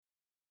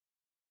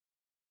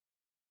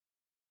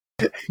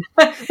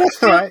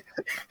That's all right.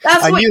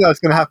 That's I knew that was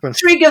going to happen.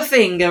 Trigger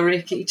finger,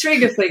 Ricky.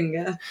 Trigger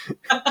finger.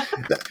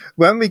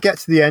 When we get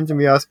to the end and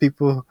we ask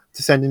people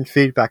to send in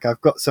feedback,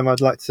 I've got some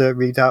I'd like to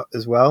read out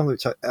as well,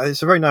 which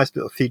it's a very nice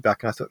little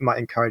feedback, and I thought it might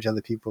encourage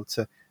other people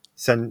to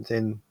send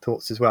in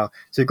thoughts as well.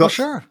 So we've got,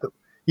 sure.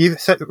 You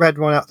read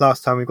one out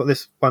last time. We've got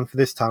this one for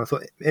this time. I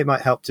thought it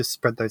might help just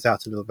spread those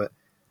out a little bit.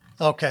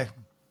 Okay.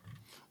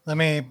 Let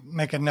me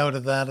make a note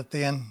of that at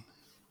the end.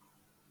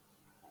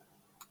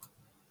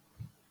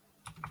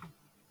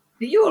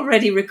 Are you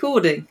already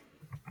recording?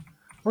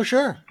 Oh,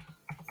 sure.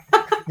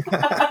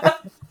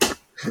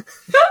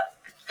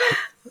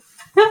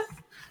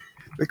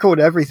 Record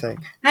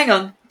everything. Hang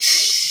on.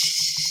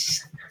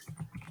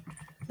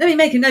 Let me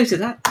make a note of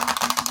that.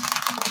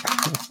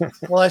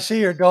 Well, I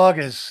see your dog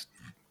is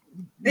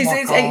He's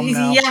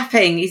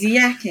yapping. He's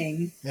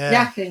yakking. Yeah.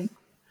 Yapping.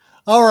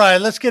 All right,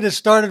 let's get it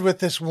started with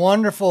this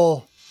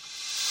wonderful...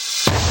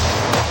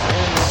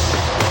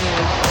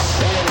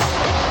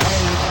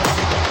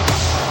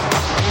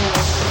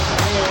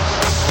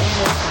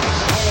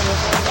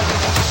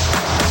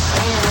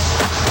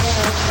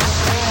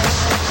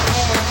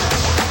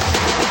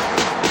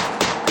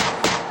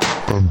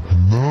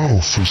 Now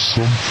for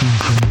something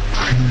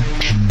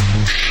completely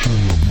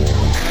machinima.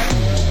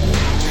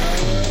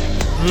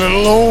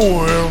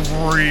 Hello,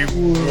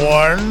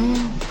 everyone.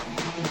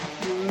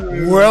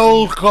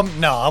 Welcome.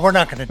 No, we're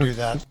not going to do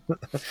that.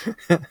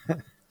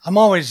 I'm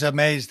always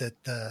amazed at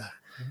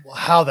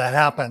how that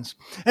happens.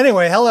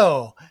 Anyway,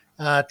 hello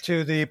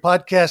to the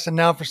podcast, and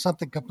now for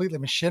something completely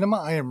machinima.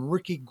 I am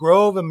Ricky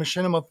Grove, a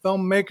machinima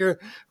filmmaker,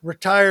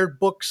 retired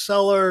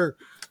bookseller,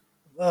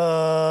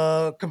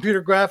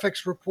 computer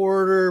graphics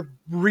reporter,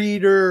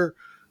 reader,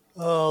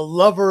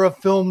 lover of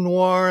film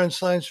noir and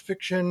science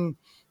fiction,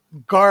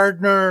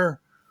 gardener,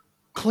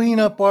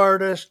 cleanup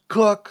artist,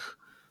 cook,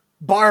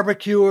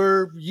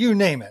 barbecuer, you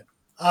name it.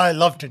 I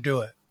love to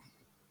do it.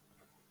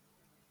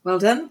 Well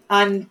done.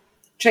 I'm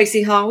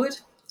Tracy Harwood.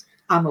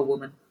 I'm a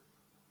woman.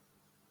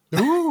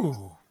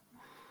 Ooh.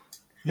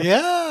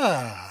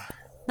 Yeah.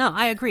 No,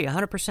 I agree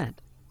 100%.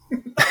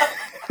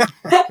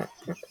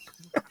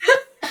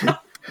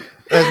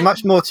 There's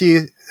much more to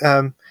you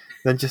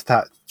than just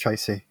that,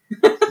 Tracy.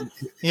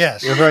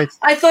 Yes. You're very...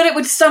 I thought it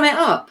would sum it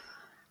up.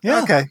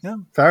 Yeah. Okay. Yeah.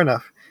 Fair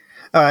enough.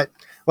 All right.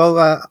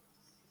 Well,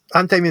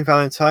 I'm Damien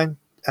Valentine,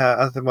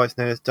 otherwise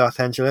known as Darth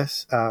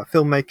Angelus,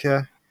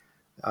 filmmaker,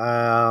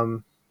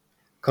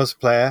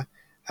 cosplayer.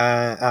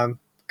 I'm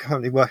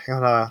currently working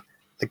on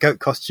the goat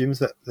costumes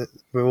that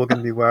we're all going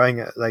to be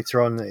wearing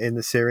later on in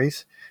the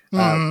series.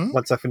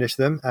 Once I finish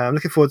them, I'm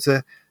looking forward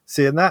to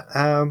seeing that.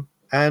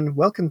 And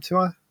welcome to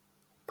our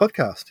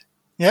podcast.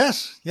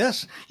 Yes,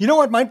 yes. You know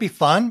what might be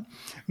fun?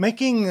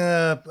 Making,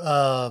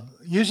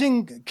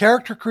 using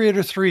Character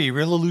Creator 3,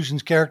 Real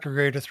Illusions Character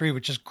Creator 3,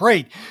 which is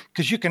great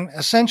because you can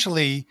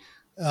essentially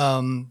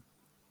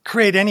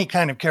create any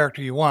kind of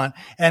character you want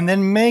and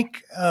then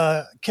make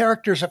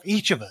characters of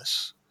each of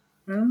us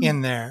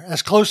in there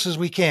as close as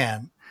we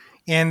can,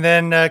 and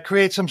then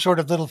create some sort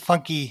of little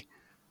funky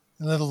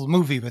little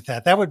movie with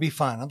that. That would be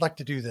fun. I'd like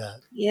to do that.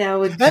 Yeah,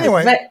 with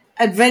Anyway.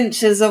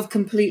 Adventures of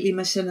Completely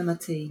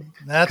Machinima Team.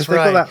 That's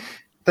right.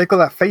 They've got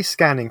that face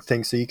scanning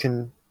thing, so you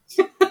can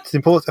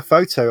import a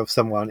photo of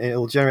someone and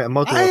it'll generate a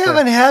model. I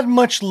haven't had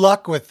much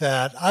luck with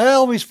that. I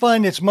always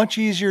find it's much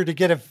easier to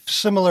get a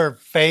similar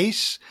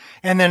face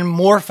and then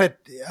morph it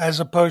as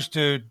opposed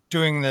to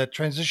doing the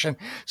transition.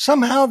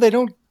 Somehow they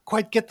don't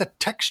quite get the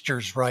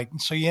textures right. And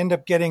so you end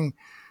up getting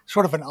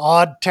sort of an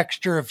odd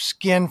texture of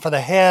skin for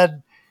the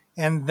head,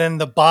 and then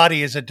the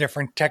body is a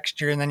different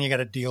texture, and then you got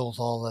to deal with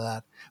all of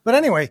that. But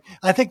anyway,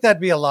 I think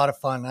that'd be a lot of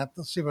fun.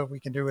 Let's see what we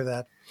can do with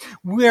that.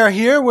 We are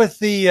here with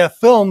the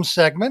film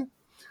segment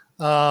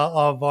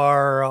of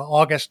our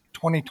August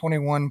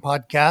 2021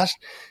 podcast.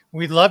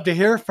 We'd love to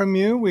hear from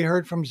you. We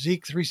heard from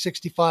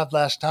Zeke365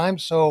 last time,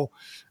 so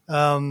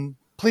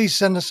please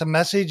send us a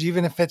message,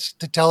 even if it's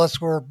to tell us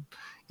we're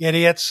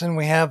idiots and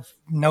we have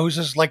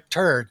noses like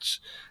turds.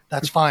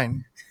 That's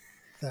fine.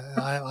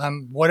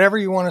 I'm whatever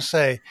you want to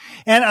say.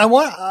 And I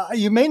want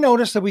you may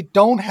notice that we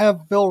don't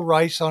have Bill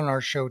Rice on our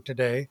show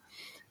today.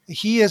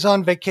 He is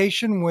on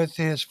vacation with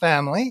his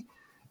family.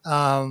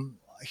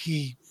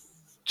 He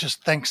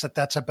just thinks that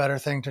that's a better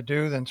thing to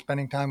do than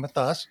spending time with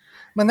us.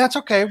 I mean, that's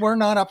okay. We're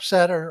not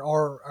upset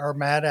or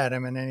mad at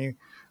him in any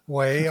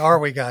way, are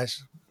we,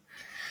 guys?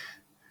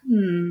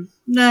 No.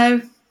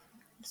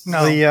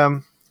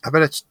 No. I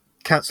better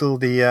cancel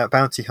the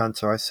bounty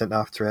hunter I sent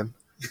after him.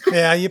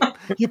 Yeah,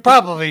 you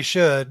probably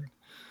should,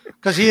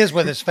 because he is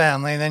with his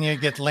family, and then you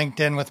get linked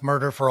in with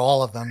murder for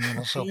all of them.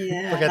 So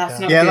Yeah, forget that's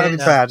that. not Yeah, good. that'd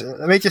be bad.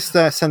 Let me just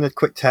send a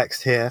quick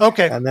text here.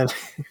 Okay. And then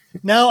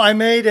Now I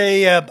made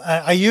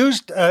I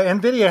used,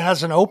 NVIDIA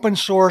has an open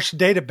source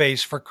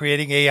database for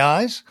creating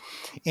AIs,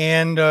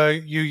 and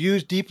you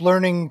use deep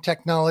learning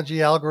technology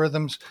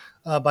algorithms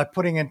by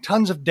putting in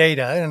tons of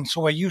data. And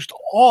so I used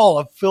all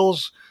of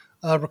Phil's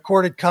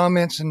recorded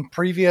comments in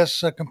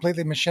previous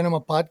Completely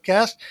Machinima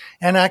podcast,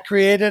 and I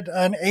created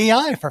an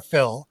AI for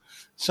Phil.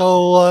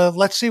 So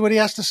let's see what he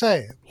has to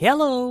say.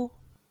 Hello.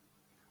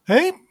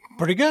 Hey,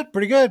 pretty good,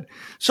 pretty good.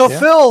 So Yeah.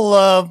 Phil,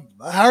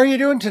 how are you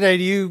doing today?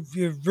 You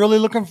really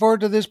looking forward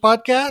to this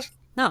podcast?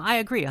 No, I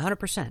agree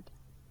 100%.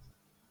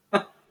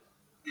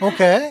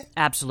 Okay.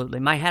 Absolutely.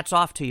 My hat's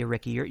off to you,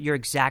 Ricky. You're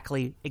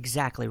exactly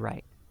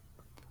right.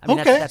 I mean,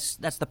 Okay. that's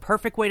the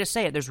perfect way to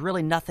say it. There's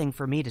really nothing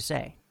for me to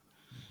say.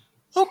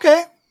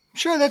 Okay.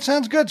 Sure, that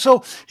sounds good.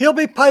 So he'll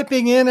be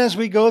piping in as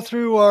we go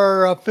through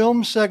our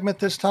film segment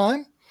this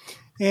time,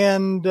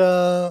 and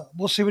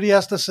we'll see what he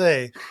has to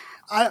say.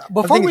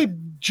 Before we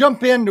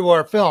jump into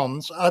our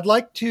films, I'd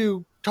like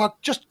to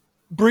talk just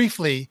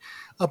briefly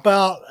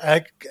about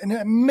an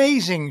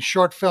amazing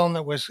short film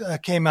that was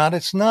came out.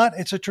 It's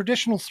a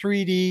traditional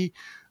 3D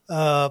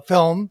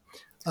film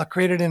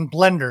created in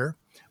Blender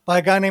by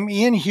a guy named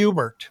Ian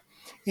Hubert,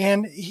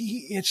 and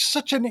it's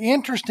such an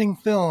interesting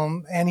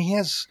film, and he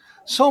has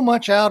so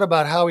much out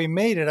about how he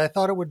made it. I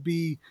thought it would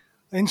be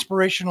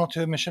inspirational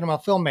to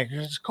machinima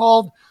filmmakers. It's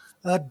called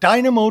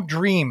Dynamo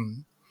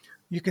Dream.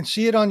 You can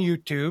see it on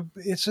YouTube.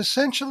 It's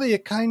essentially a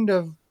kind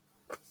of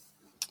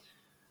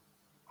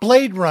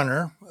Blade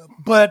Runner,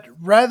 but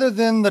rather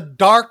than the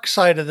dark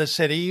side of the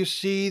city, you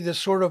see the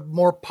sort of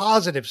more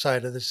positive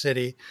side of the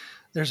city.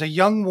 There's a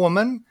young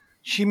woman.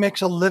 She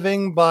makes a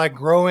living by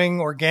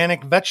growing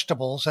organic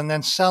vegetables and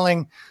then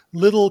selling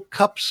little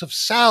cups of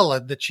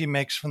salad that she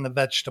makes from the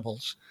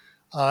vegetables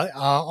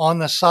on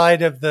the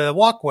side of the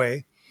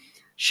walkway.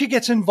 She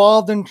gets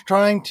involved in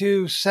trying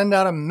to send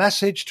out a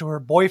message to her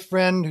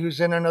boyfriend who's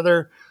in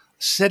another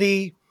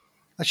city.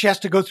 She has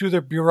to go through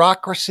the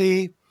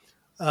bureaucracy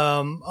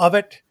of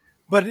it,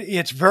 but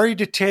it's very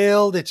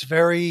detailed. It's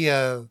very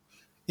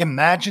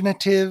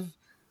imaginative.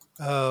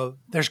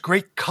 There's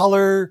great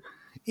color.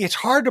 It's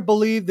hard to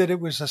believe that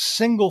it was a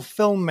single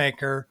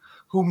filmmaker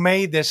who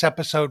made this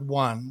episode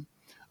 1.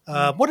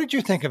 What did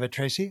you think of it,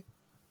 Tracy?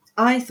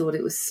 I thought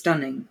it was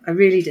stunning. I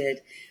really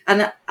did.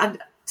 And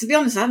to be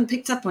honest, I hadn't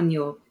picked up on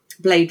your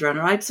Blade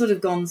Runner. I'd sort of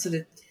gone sort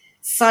of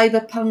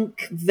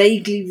cyberpunk,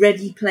 vaguely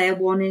Ready Player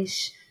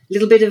One-ish, a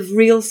little bit of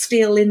Real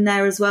Steel in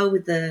there as well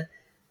with the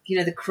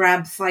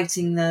crab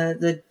fighting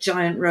the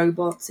giant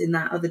robots in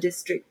that other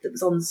district that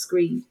was on the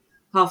screen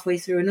halfway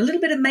through, and a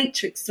little bit of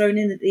Matrix thrown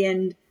in at the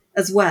end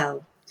as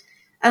well.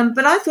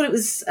 But I thought it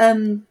was,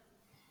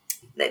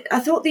 I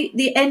thought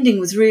the ending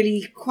was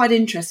really quite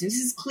interesting. This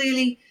is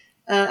clearly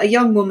a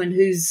young woman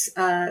who's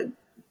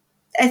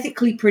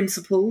ethically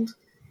principled,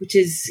 which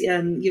is,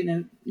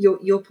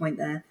 your point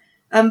there.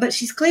 But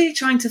she's clearly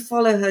trying to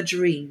follow her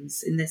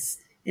dreams in this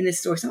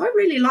story. So I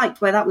really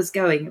liked where that was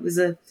going. It was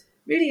a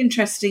really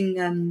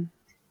interesting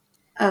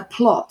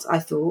plot, I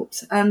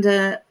thought,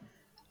 and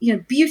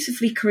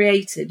beautifully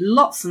created.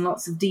 Lots and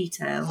lots of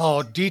detail.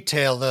 Oh,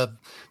 detail!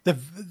 The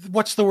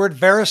what's the word?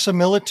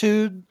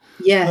 Verisimilitude.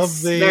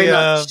 Yes, very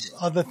much.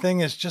 Of the thing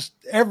is just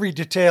every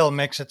detail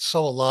makes it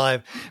so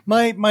alive.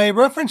 My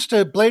reference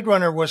to Blade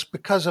Runner was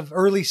because of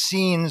early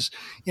scenes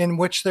in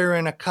which they're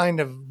in a kind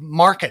of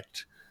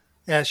market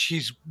as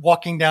she's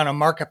walking down a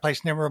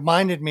marketplace, and it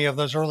reminded me of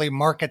those early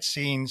market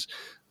scenes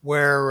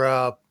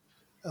where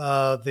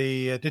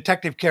the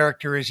detective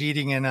character is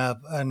eating in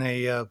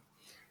a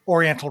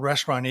Oriental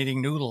restaurant,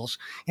 eating noodles.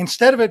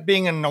 Instead of it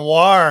being a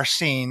noir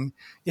scene,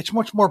 it's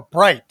much more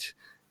bright.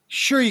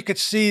 Sure, you could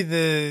see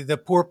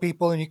the poor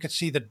people and you could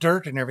see the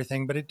dirt and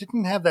everything, but it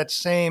didn't have that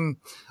same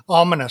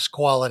ominous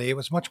quality. It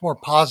was much more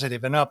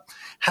positive and up.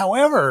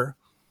 However,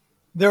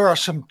 there are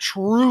some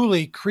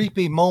truly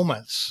creepy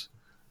moments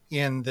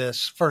in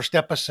this first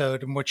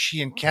episode in which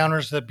she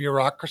encounters the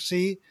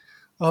bureaucracy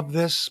of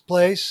this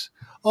place.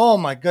 Oh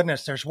my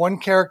goodness. There's one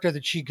character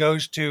that she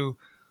goes to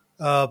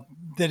that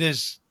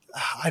is,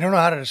 I don't know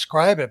how to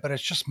describe it, but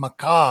it's just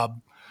macabre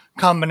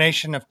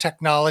combination of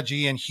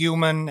technology and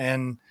human,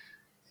 and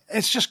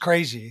it's just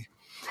crazy.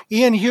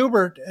 Ian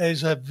Hubert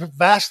is a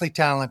vastly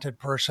talented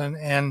person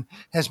and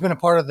has been a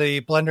part of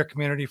the Blender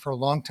community for a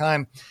long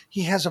time.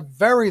 He has a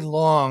very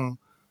long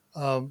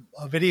a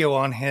video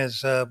on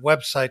his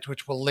website,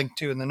 which we'll link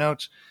to in the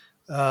notes,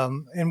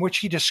 in which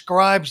he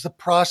describes the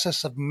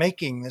process of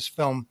making this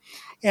film.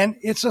 And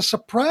it's a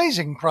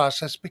surprising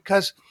process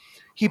because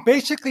he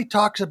basically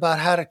talks about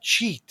how to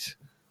cheat,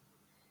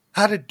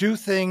 how to do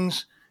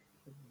things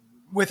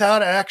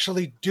without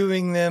actually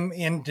doing them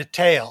in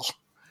detail,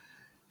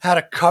 how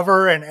to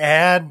cover and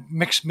add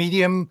mixed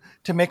medium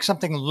to make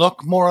something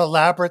look more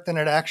elaborate than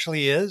it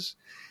actually is.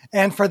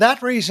 And for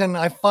that reason,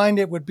 I find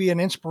it would be an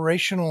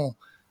inspirational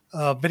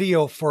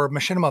video for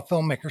machinima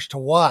filmmakers to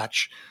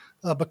watch,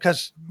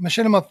 because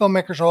machinima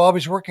filmmakers are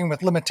always working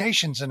with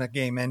limitations in a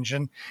game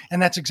engine.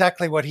 And that's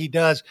exactly what he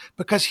does.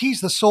 Because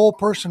he's the sole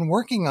person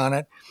working on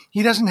it,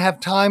 he doesn't have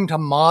time to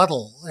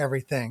model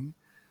everything.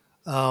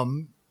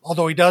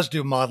 Although he does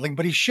do modeling,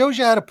 but he shows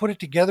you how to put it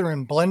together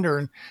in Blender.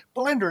 And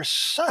Blender is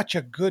such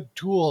a good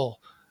tool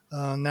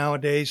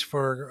nowadays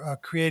for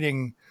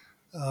creating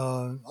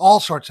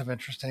all sorts of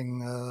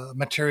interesting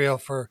material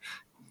for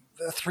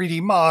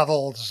 3D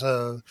models,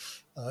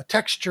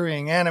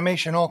 texturing,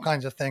 animation, all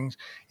kinds of things.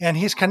 And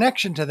his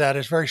connection to that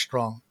is very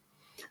strong.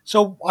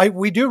 So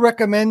we do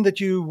recommend that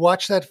you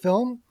watch that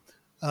film.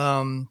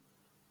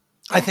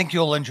 I think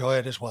you'll enjoy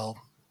it as well.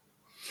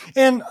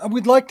 And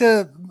we'd like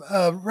to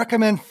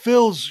recommend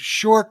Phil's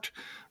short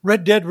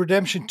Red Dead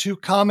Redemption 2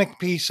 comic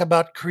piece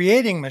about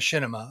creating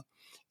machinima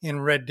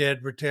in Red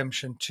Dead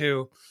Redemption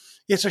 2.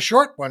 It's a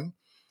short one,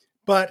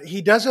 but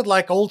he does it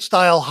like old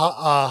style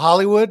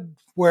Hollywood,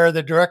 where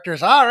the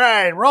director's, all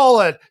right,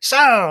 roll it,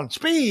 sound,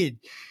 speed.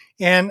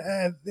 And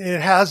it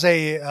has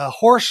a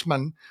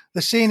horseman.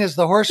 The scene is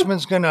the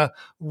horseman's going to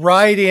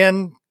ride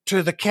in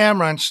to the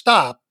camera and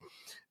stop.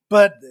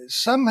 But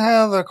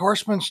somehow the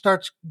horseman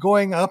starts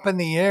going up in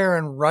the air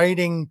and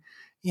riding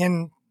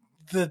in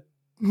the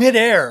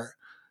midair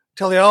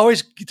till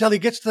he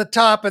gets to the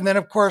top. And then,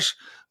 of course,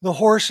 the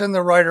horse and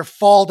the rider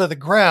fall to the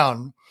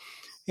ground.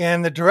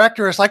 And the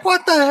director is like,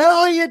 what the hell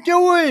are you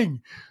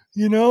doing?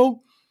 You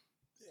know?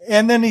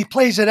 And then he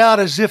plays it out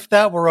as if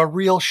that were a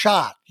real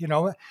shot, you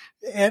know?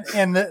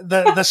 And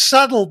the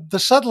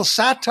subtle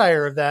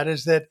satire of that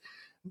is that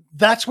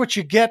that's what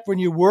you get when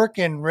you work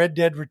in Red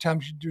Dead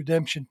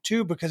Redemption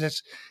 2,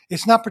 because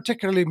it's not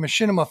particularly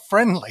machinima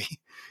friendly,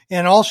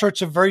 and all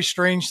sorts of very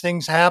strange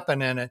things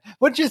happen in it.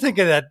 What did you think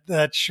of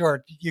that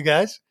short, you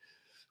guys?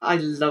 I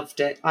loved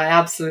it. I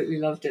absolutely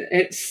loved it.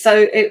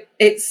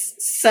 It's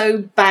so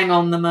bang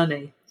on the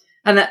money,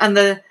 and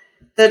the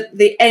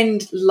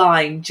end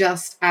line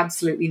just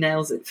absolutely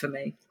nails it for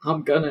me.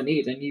 I'm gonna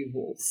need a new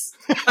horse.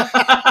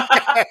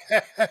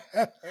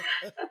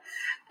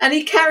 And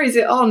he carries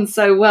it on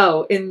so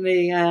well in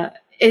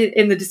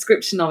the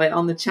description of it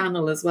on the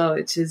channel as well,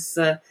 which is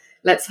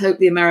let's hope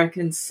the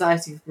American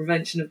Society for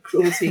Prevention of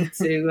Cruelty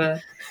to.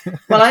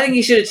 Well, I think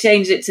he should have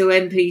changed it to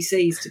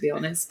NPCs, to be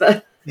honest.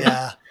 But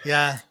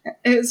yeah,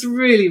 it was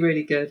really,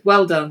 really good.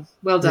 Well done,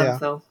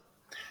 Phil.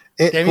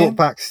 It Damien? brought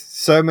back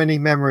so many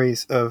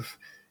memories of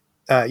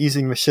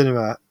using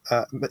machinima,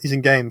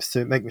 using games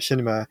to make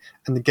machinima,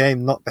 and the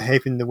game not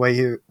behaving the way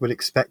you would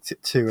expect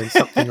it to, and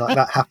something like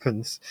that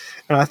happens.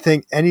 And I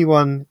think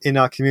anyone in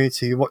our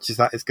community who watches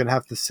that is going to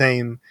have the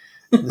same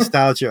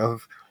nostalgia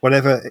of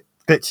whatever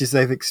glitches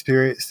they've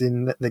experienced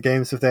in the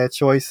games of their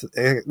choice.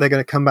 They're going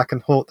to come back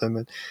and haunt them.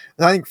 And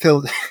I think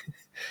Phil,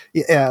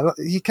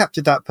 he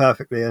captured that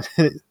perfectly. And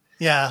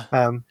yeah.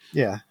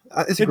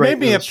 It's a it great made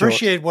me little short.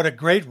 appreciate what a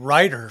great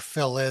writer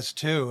Phil is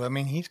too. I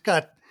mean, he's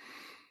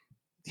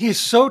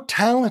so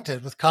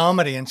talented with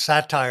comedy and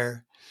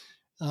satire.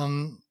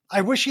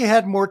 I wish he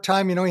had more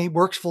time. You know, he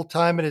works full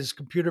time at his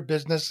computer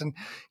business, and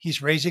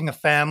he's raising a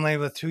family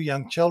with 2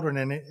 young children.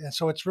 And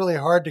so it's really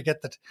hard to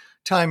get the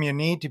time you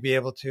need to be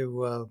able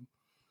to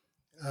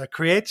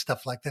create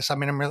stuff like this. I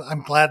mean,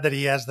 I'm glad that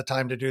he has the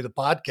time to do the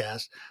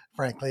podcast,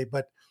 frankly,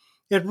 but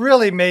it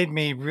really made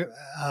me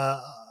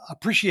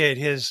appreciate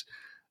his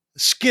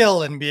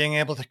skill in being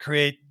able to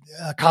create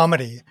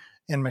comedy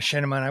in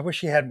machinima, and I wish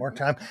he had more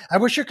time. I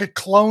wish you could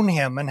clone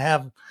him and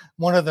have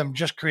one of them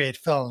just create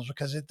films,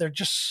 because they're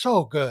just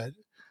so good,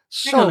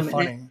 so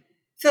funny.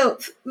 Phil,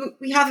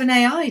 we have an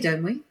AI,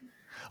 don't we?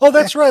 Oh,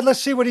 that's right.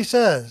 Let's see what he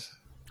says.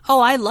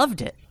 Oh, I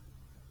loved it.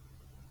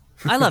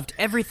 I loved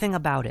everything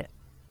about it.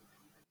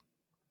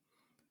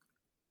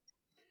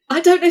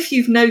 I don't know if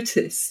you've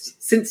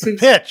noticed since we've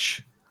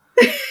Pitch.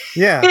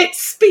 Yeah,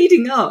 it's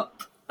speeding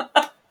up.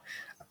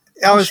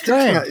 I was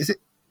thinking, is it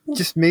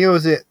just me or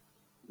is it?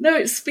 No,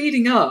 it's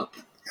speeding up.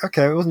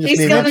 Okay, it wasn't just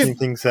me mentioning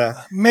things there.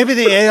 Maybe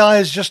the AI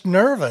is just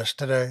nervous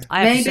today.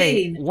 I have to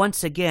say,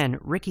 once again,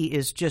 Ricky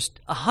is just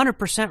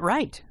 100%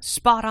 right.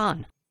 Spot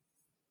on.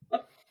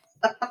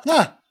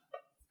 Huh.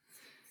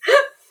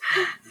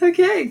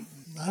 Okay.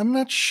 I'm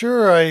not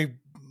sure I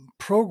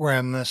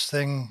programmed this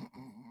thing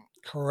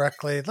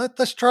correctly.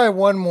 Let's try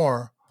one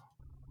more.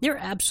 You're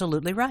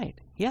absolutely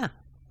right. Yeah.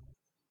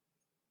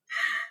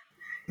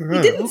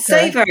 He didn't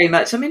say very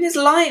much. I mean, his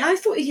line, I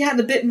thought he had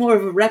a bit more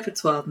of a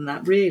repertoire than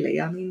that,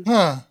 really. I mean,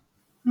 I'm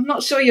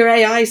not sure your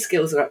AI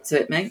skills are up to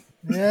it, mate.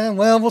 Yeah,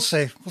 well, we'll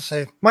see.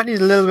 Might need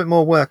a little bit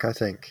more work, I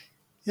think.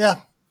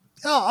 Yeah.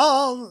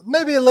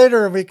 Maybe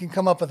later we can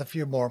come up with a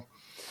few more.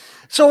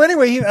 So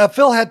anyway,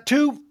 Phil had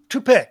two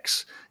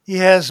picks. He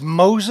has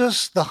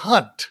Moses the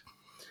Hunt.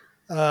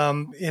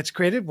 It's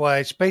created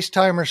by Space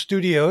Timer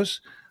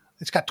Studios.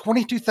 It's got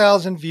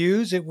 22,000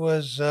 views. It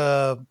was...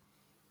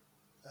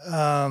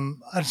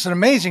 it's an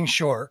amazing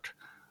short.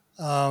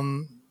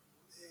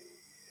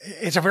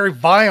 It's a very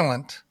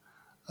violent.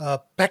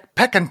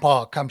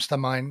 Peckinpah comes to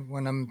mind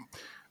when I'm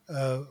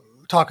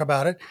talk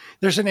about it.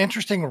 There's an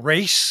interesting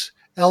race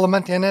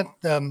element in it.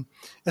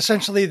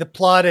 Essentially, the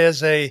plot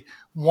is a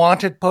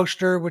wanted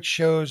poster which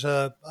shows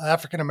a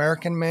African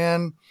American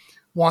man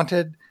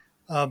wanted.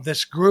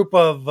 This group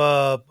of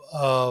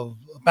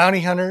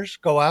bounty hunters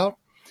go out.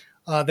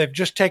 They've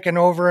just taken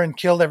over and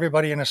killed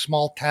everybody in a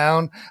small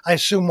town, I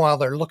assume while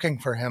they're looking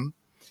for him.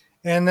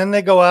 And then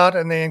they go out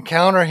and they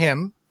encounter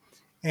him.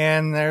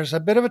 And there's a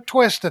bit of a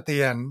twist at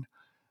the end.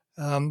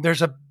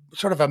 There's a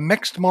sort of a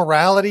mixed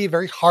morality,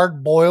 very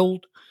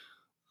hard-boiled.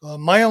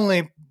 My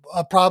only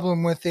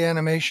problem with the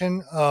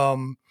animation,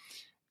 is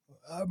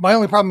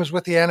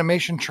with the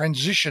animation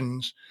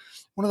transitions,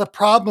 one of the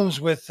problems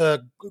with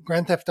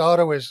Grand Theft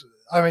Auto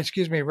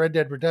Red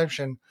Dead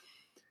Redemption,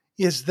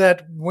 is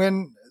that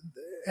when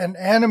an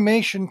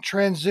animation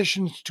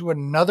transitions to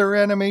another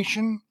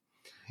animation,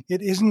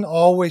 it isn't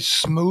always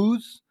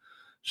smooth.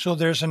 So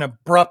there's an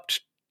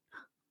abrupt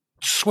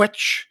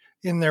switch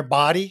in their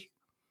body,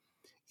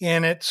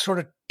 and it sort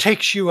of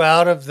takes you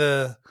out of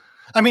the.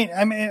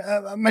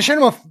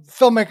 Machinima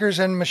filmmakers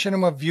and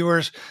Machinima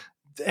viewers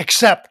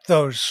accept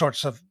those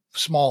sorts of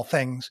small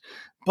things,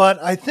 but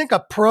I think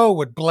a pro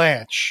would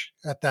blanch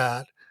at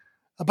that.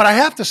 But I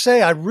have to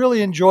say, I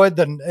really enjoyed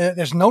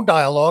there's no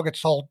dialogue.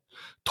 It's all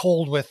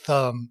told with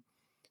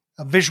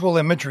visual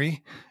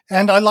imagery,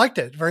 and I liked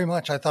it very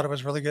much. I thought it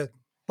was really good.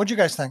 What do you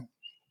guys think?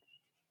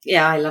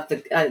 Yeah, I love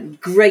the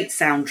great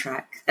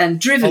soundtrack, and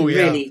driven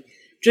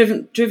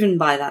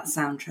by that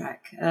soundtrack,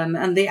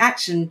 and the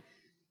action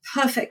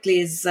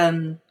perfectly is,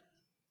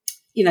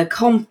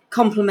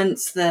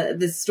 complements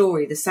the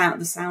story. The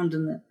sound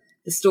and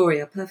the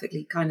story are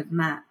perfectly kind of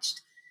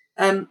matched.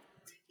 A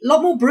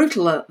lot more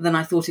brutal than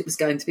I thought it was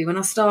going to be when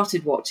I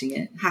started watching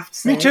it, I have to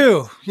say. Me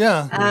too,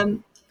 yeah.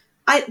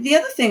 The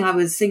other thing I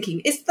was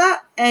thinking, is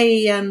that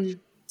on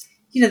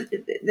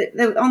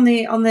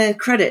the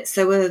credits,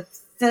 there were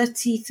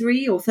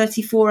 33 or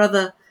 34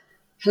 other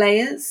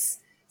players.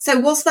 So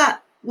was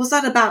that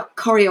about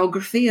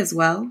choreography as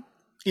well?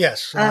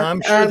 Yes,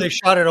 I'm sure they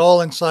shot it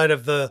all inside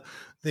of the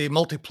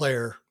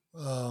multiplayer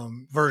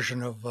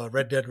version of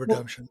Red Dead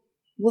Redemption.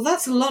 Well,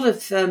 that's a lot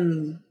of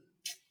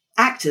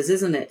actors,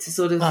 isn't it, to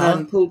sort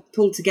of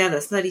pull together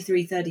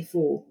 33,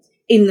 34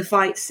 in the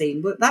fight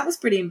scene. But that was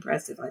pretty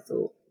impressive, I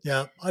thought.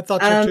 Yeah, I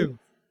thought so too.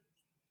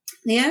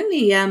 The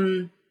only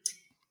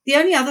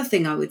other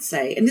thing I would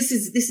say, and this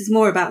is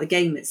more about the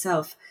game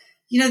itself,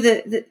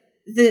 the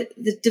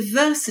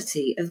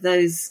diversity of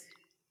those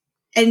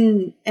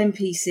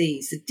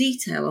NPCs, the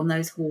detail on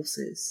those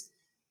horses,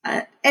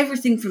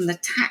 everything from the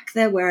tack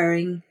they're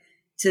wearing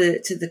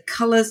to the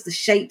colours, the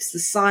shapes, the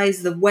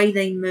size, the way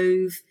they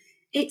move.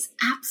 It's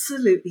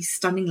absolutely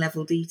stunning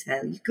level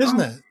detail.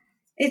 Isn't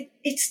it?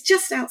 It's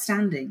just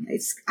outstanding.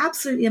 It's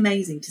absolutely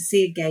amazing to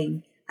see a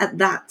game at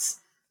that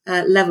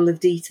level of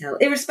detail,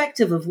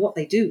 irrespective of what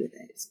they do with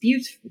it. It's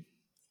beautiful.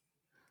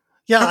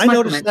 Yeah, I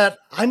noticed that.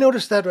 I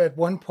noticed that at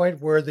one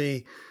point where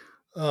the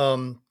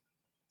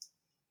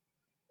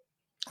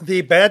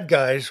bad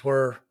guys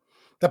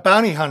the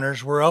bounty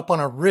hunters were up on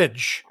a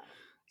ridge,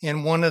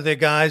 and one of the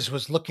guys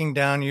was looking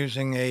down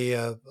using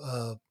a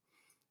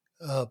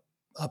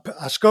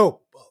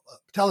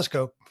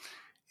telescope,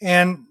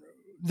 and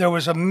there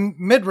was a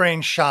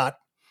mid-range shot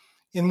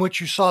in which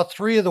you saw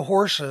three of the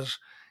horses,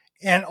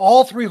 and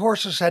all three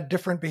horses had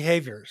different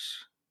behaviors.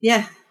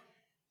 Yeah.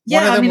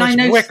 One of them was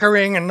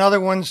wickering, another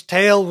one's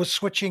tail was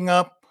switching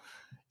up.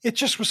 It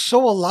just was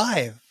so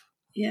alive.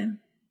 Yeah.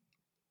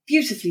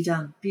 Beautifully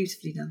done.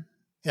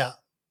 Yeah.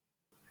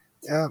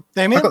 I've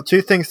got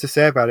two things to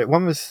say about it.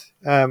 One was,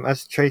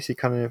 as Tracy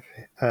kind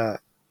of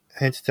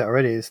hinted at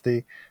already, is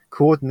the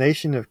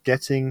coordination of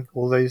getting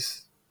all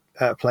those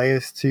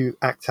players to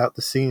act out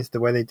the scenes the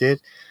way they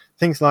did.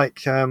 Things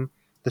like the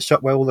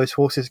shot where all those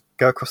horses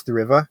go across the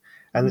river,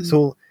 and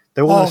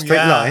they're all in a straight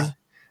line.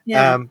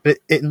 Yeah. But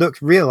it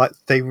looked real, like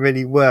they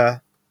really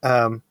were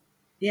a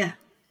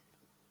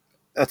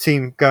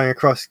team going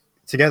across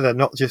together,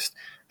 not just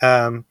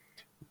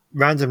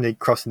randomly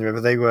crossing the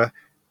river. They were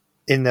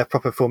in their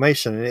proper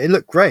formation, and it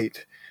looked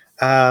great.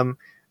 And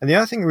the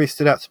other thing that really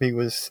stood out to me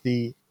was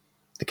the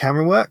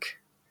camera work.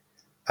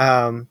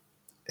 That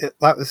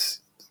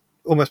was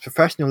almost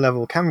professional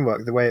level camera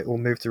work, the way it all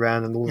moved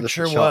around and all the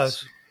different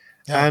shots. Was.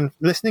 Yeah. And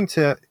listening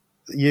to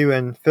you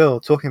and Phil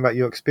talking about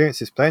your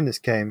experiences playing this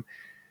game,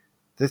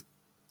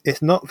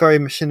 it's not very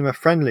machinima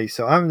friendly.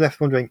 So I'm left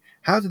wondering,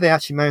 how did they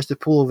actually manage to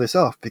pull all this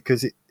off?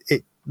 Because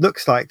it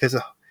looks like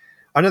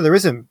I know there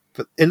isn't,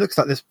 but it looks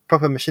like there's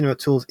proper machinima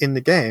tools in the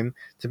game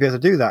to be able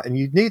to do that. And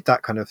you need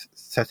that kind of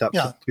setup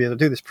to be able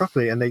to do this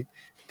properly. And they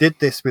did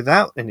this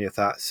without any of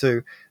that.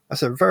 So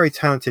that's a very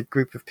talented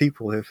group of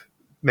people who've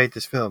made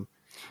this film.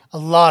 A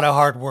lot of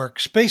hard work.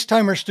 Space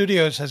Timer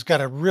Studios has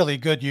got a really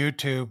good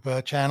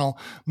YouTube channel.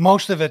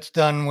 Most of it's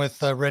done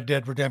with Red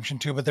Dead Redemption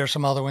 2, but there's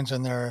some other ones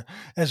in there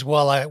as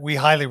well. We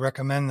highly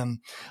recommend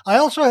them. I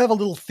also have a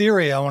little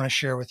theory I want to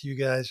share with you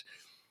guys.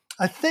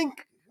 I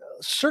think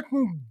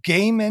certain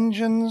game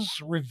engines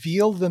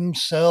reveal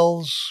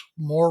themselves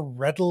more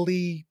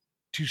readily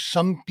to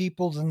some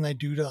people than they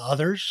do to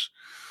others.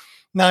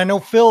 Now, I know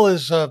Phil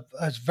is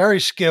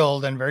very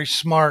skilled and very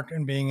smart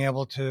in being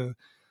able to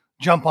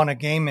jump on a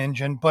game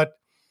engine, but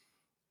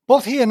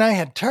both he and I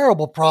had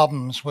terrible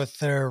problems with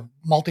their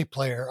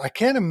multiplayer. I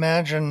can't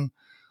imagine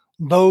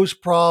those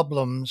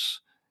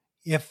problems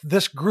if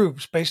this group,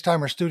 Space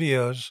Timer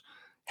Studios,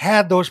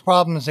 had those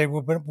problems. They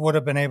would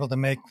have been able to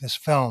make this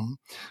film.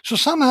 So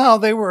somehow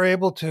they were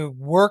able to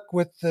work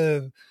with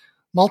the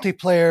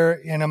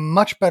multiplayer in a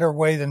much better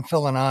way than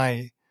Phil and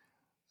I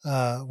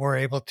were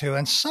able to.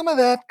 And some of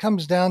that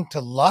comes down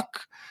to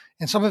luck,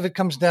 and some of it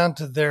comes down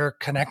to their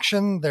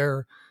connection,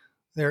 their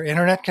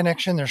internet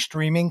connection, their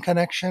streaming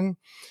connection,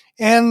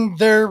 and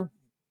their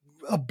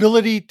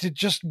ability to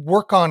just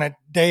work on it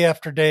day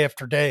after day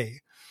after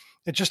day.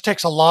 It just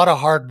takes a lot of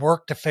hard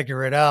work to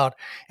figure it out.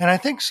 And I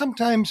think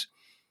sometimes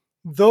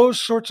those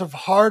sorts of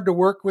hard to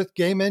work with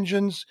game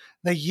engines,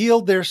 they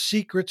yield their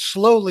secrets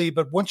slowly,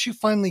 but once you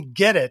finally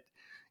get it,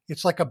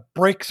 it's like a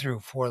breakthrough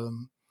for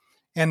them.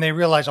 And they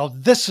realize, oh,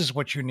 this is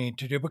what you need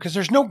to do, because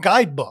there's no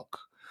guidebook.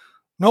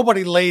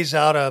 Nobody lays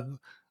out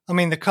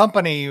the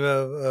company,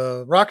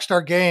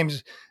 Rockstar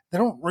Games, they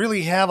don't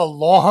really have a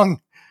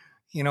long,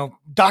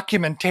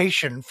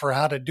 documentation for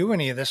how to do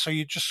any of this. So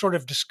you just sort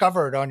of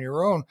discover it on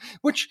your own,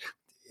 which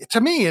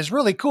to me is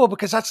really cool,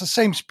 because that's the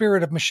same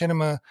spirit of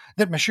machinima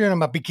that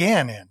machinima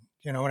began in.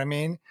 You know what I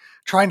mean?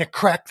 Trying to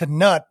crack the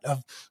nut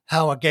of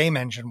how a game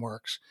engine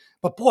works.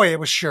 But boy, it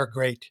was sure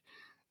great.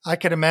 I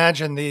could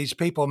imagine these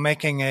people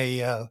making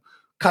a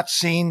cut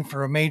scene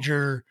for a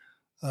major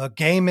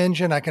game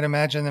engine. I could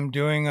imagine them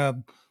doing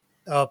a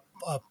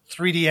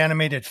 3D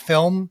animated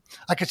film.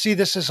 I could see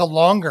this as a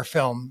longer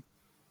film.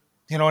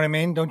 You know what I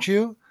mean? Don't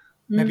you?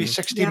 Maybe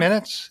 60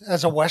 minutes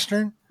as a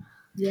Western.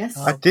 Yes.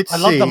 I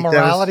love the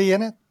morality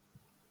in it.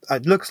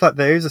 It looks like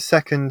there is a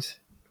second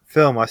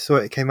film. I saw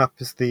it came up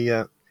as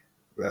the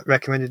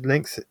recommended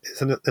links.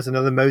 There's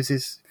another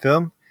Moses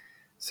film.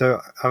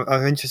 So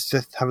I'm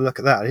interested to have a look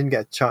at that. I didn't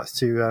get a chance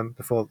to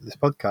before this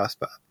podcast,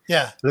 but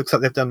yeah, it looks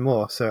like they've done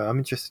more. So I'm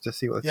interested to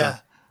see what they've done.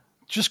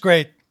 Just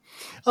great.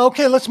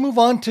 Okay, let's move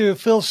on to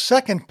Phil's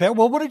second pick.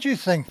 Well, what did you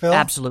think, Phil?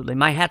 Absolutely.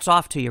 My hat's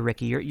off to you,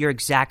 Ricky. You're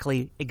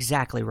exactly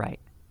right.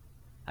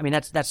 I mean,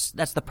 that's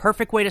the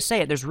perfect way to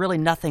say it. There's really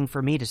nothing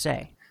for me to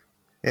say.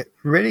 It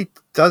really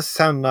does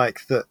sound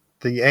like that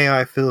the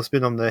AI feels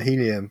been on the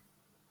helium.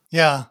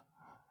 Yeah,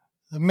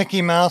 the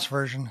Mickey Mouse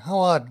version. How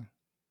odd.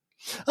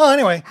 Oh,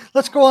 anyway,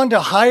 let's go on to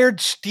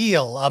Hired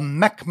Steel, a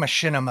mech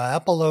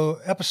machinima,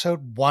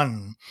 episode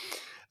 1.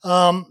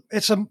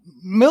 It's a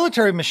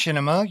military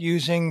machinima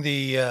using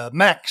the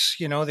mechs,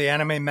 the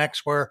anime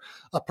mechs, where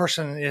a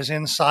person is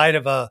inside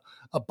of a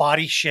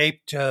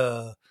body-shaped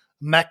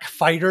mech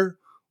fighter,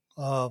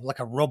 like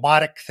a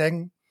robotic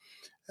thing.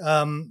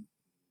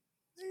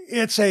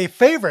 It's a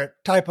favorite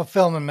type of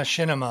film in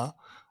machinima,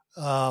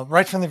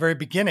 right from the very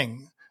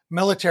beginning.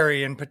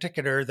 Military in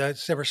particular,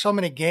 there were so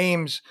many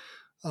games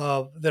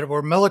that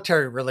were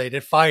military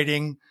related,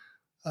 fighting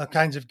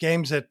kinds of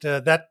games,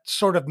 that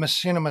sort of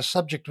machinima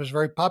subject was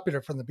very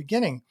popular from the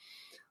beginning.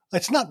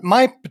 It's not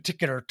my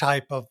particular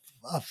type of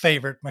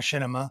favorite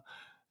machinima,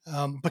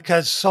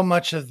 because so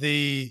much of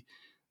the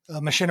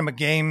machinima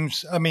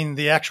games,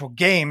 the actual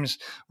games,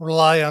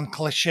 rely on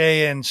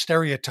cliche and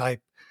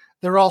stereotype.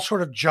 They're all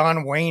sort of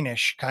John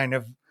Wayne-ish kind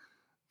of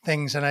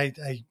things, and I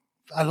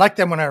liked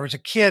them when I was a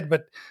kid,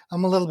 but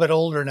I'm a little bit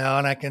older now,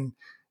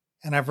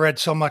 and I've read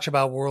so much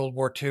about World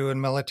War II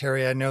and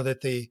military. I know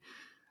that the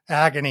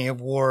agony of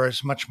war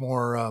is much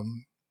more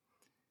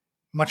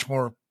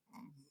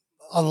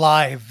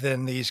alive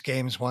than these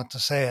games want to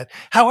say it.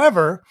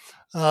 However,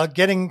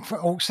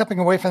 stepping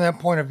away from that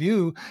point of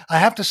view, I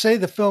have to say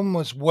the film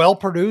was well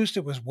produced.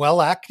 It was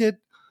well acted.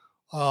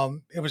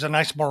 It was a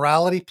nice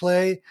morality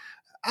play.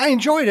 I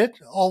enjoyed it,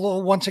 although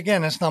once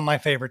again, it's not my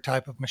favorite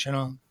type of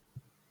machinima.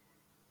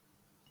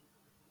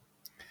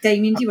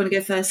 Damien, do you want to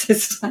go first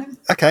this time?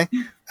 Okay.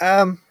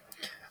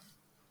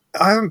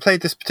 I haven't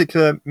played this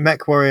particular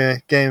Mech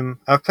Warrior game.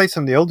 I've played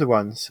some of the older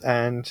ones,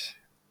 and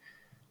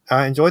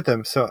I enjoyed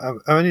them. So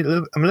I'm a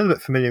little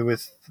bit familiar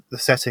with the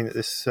setting that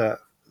this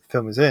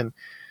film is in.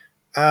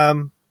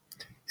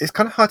 It's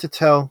kind of hard to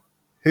tell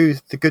who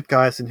the good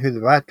guys and who the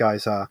bad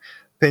guys are,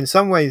 but in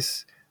some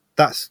ways,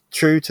 that's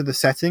true to the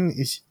setting.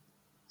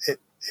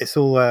 It's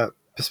all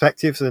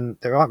perspectives, and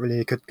there aren't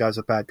really good guys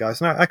or bad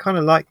guys, and I kind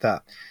of like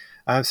that.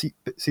 So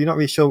you're not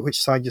really sure which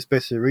side you're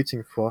supposed to be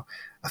rooting for.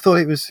 I thought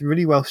it was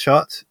really well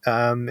shot.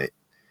 I'm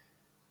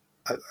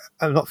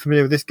not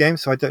familiar with this game,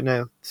 so I don't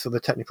know sort of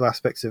the technical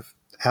aspects of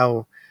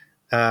how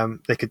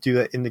they could do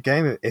that in the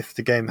game. If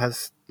the game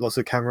has lots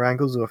of camera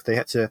angles, or if they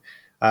had to,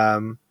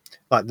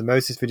 like the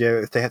Moses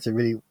video, if they had to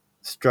really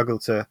struggle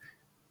to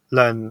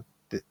learn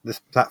this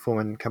platform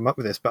and come up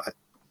with this. But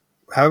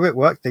however it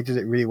worked, they did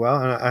it really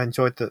well, and I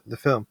enjoyed the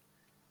film.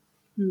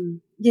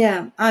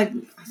 Yeah, I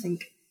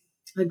think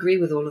I agree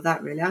with all of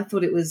that, really. I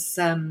thought it was,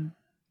 it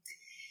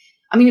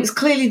was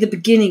clearly the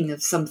beginning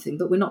of something,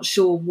 but we're not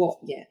sure what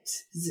yet.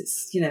 Because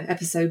it's,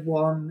 episode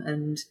 1,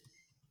 and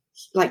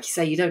like you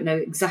say, you don't know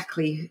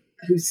exactly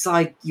whose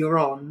side you're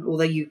on,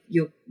 although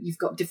you've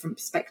got different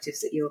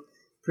perspectives that you're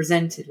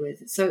presented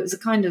with. So it was a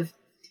kind of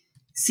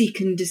seek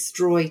and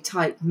destroy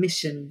type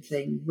mission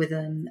thing with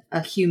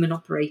a human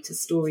operator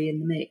story in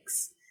the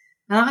mix.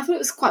 And I thought it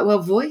was quite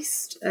well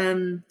voiced,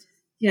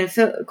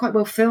 quite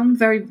well filmed,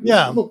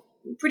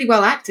 pretty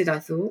well acted, I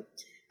thought.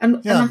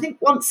 And I think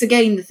once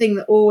again, the thing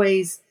that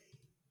always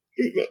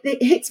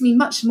it hits me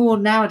much more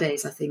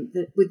nowadays, I think,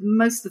 that with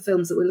most of the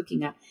films that we're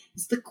looking at,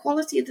 is the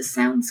quality of the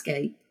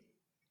soundscape.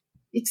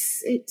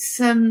 It's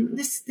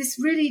this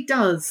really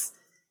does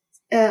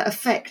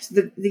affect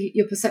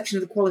your perception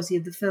of the quality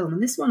of the film,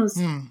 and this one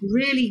was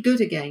really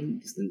good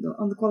again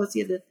on the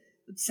quality of the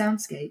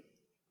soundscape.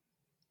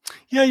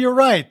 Yeah, you're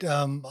right.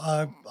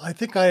 I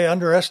think I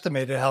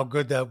underestimated how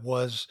good that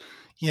was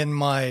in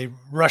my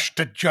rush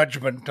to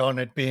judgment on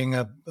it being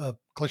a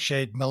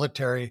cliched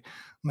military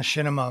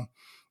machinima.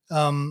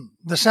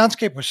 The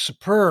soundscape was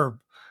superb.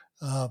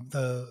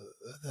 The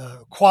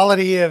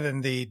quality of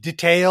and the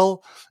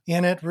detail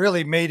in it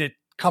really made it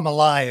come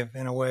alive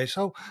in a way.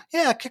 So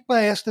yeah, kick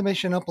my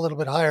estimation up a little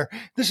bit higher.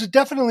 This is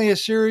definitely a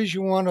series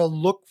you want to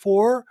look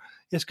for.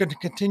 It's going to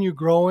continue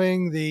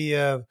growing.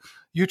 The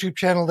YouTube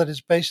channel that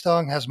it's based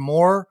on has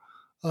more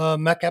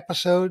mech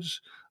episodes.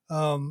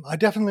 I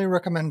definitely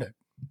recommend it.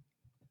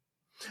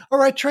 All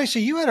right,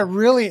 Tracy, you had a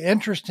really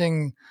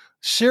interesting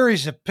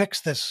series of picks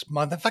this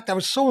month. In fact, I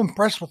was so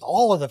impressed with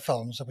all of the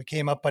films that we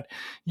came up, but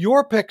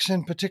your picks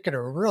in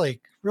particular were really,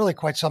 really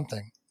quite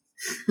something.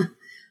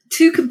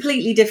 Two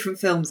completely different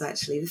films,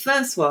 actually. The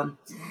first one,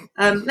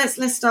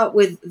 let's start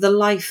with The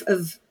Life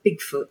of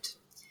Bigfoot,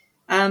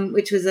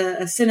 which was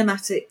a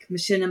cinematic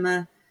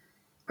machinima,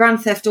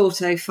 Grand Theft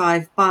Auto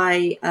 5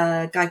 by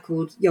a guy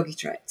called Yogi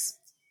Trex.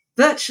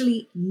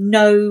 Virtually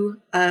no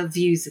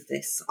views of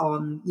this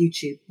on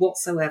YouTube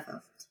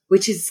whatsoever,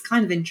 which is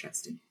kind of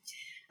interesting.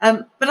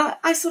 But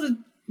I sort of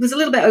was a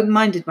little bit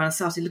open-minded when I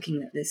started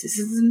looking at this. This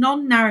is a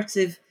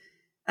non-narrative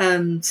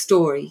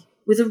story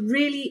with a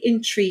really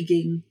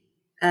intriguing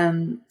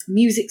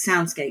music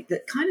soundscape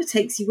that kind of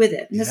takes you with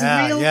it. And there's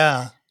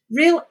a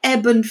real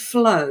ebb and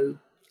flow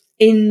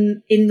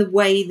in the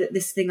way that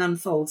this thing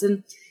unfolds.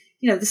 And,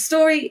 you know, the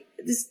story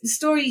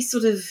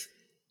sort of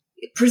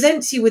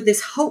presents you with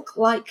this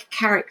Hulk-like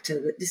character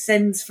that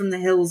descends from the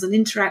hills and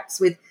interacts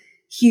with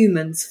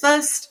humans,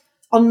 first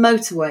on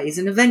motorways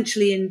and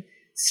eventually in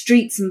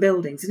streets and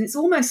buildings. And it's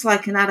almost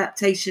like an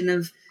adaptation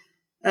of,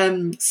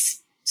 do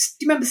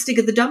you remember Stig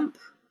of the Dump?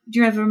 Do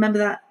you ever remember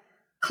that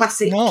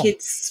classic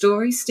kids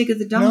story, Stig of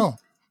the Dump? No.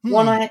 Mm-hmm.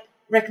 One I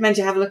recommend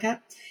you have a look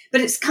at.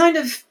 But it's kind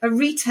of a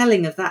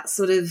retelling of that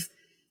sort of,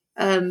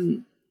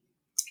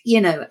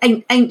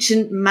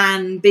 ancient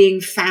man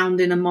being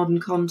found in a modern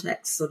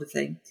context sort of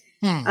thing.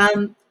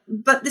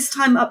 But this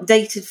time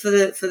updated for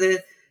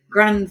the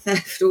Grand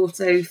Theft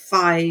Auto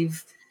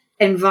 5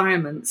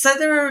 environment. So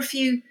there are a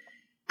few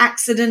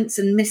accidents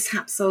and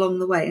mishaps along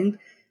the way,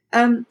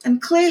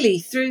 and clearly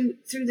through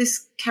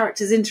this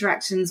character's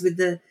interactions with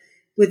the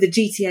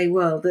GTA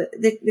world,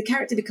 the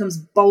character becomes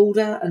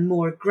bolder and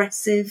more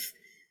aggressive,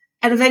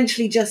 and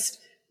eventually just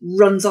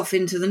runs off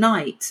into the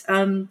night.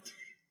 And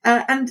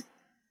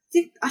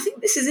I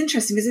think this is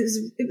interesting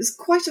because it was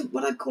quite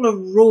what I'd call a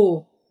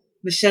raw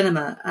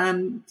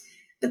machinima.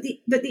 But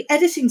the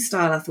editing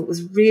style I thought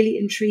was really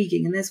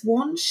intriguing, and there's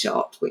one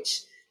shot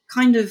which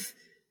kind of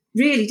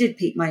really did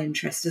pique my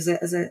interest as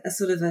a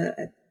sort of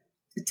a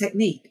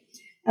technique,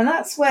 and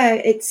that's where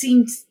it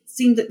seemed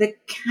that the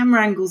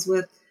camera angles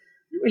were,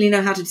 I don't really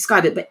know how to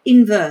describe it, but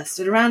inversed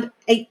at around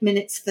 8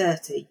 minutes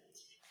 30.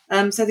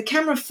 So the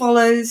camera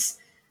follows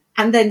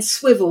and then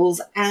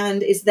swivels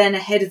and is then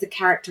ahead of the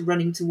character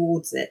running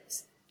towards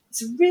it.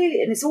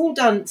 It's all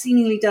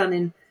seemingly done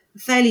in a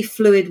fairly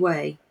fluid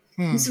way.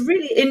 It's a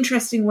really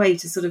interesting way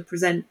to sort of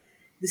present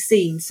the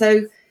scene.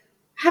 So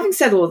having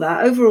said all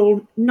that,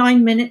 overall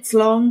 9 minutes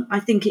long, I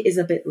think it is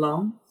a bit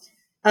long.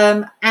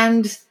 And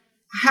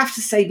I have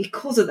to say,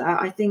 because of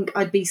that, I think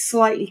I'd be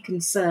slightly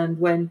concerned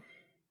when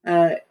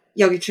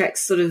Yogi Trex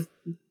sort of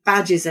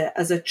badges it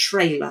as a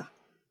trailer.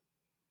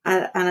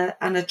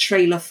 And a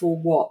trailer for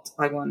what,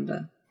 I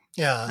wonder.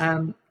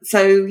 Yeah.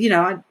 So, you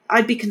know,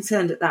 I'd be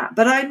concerned at that.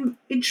 But I'm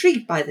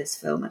intrigued by this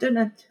film. I don't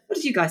know. What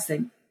did you guys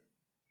think?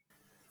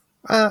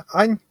 I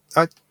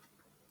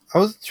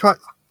wasn't trying.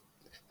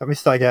 Let me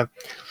start again.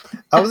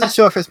 I wasn't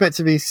sure if it's meant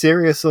to be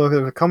serious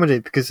or a comedy,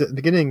 because at the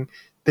beginning,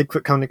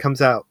 Bigfoot kind of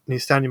comes out and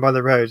he's standing by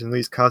the road and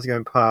these cars are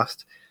going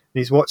past and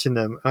he's watching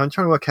them. And I'm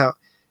trying to work out,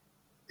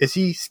 is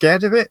he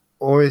scared of it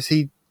or is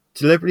he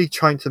deliberately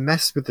trying to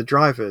mess with the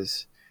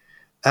drivers?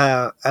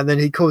 And then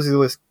he causes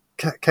all this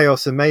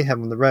chaos and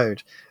mayhem on the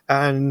road.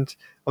 And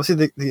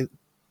obviously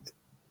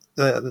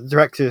the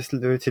director is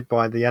limited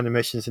by the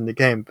animations in the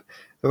game.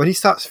 But when he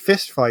starts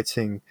fist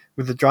fighting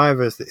with the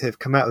drivers that have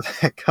come out of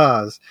their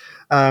cars,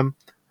 I'm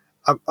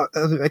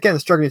again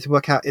struggling to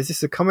work out, is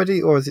this a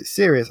comedy or is it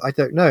serious? I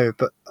don't know,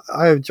 but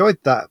I enjoyed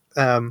that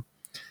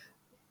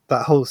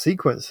whole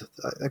sequence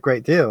a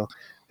great deal.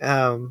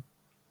 And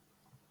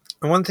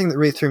one thing that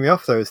really threw me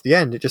off though is the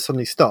end. It just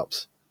suddenly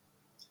stops.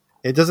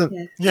 It doesn't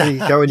really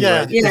go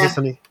anywhere. It just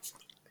suddenly,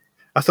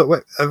 I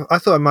thought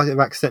I might have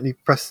accidentally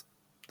pressed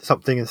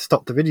something and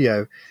stopped the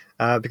video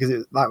because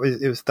it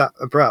was that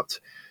abrupt.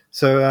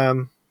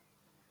 So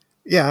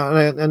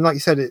and like you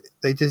said,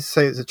 they did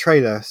say it's a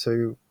trailer,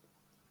 so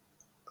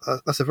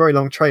that's a very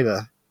long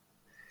trailer.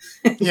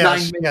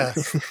 Yes,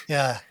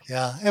 yeah.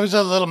 It was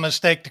a little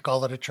mistake to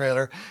call it a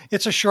trailer.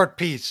 It's a short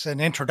piece,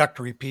 an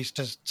introductory piece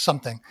to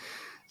something.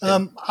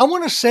 I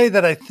want to say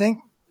that I think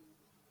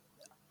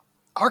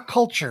our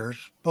culture,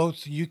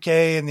 both UK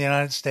and the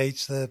United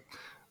States, the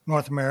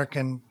North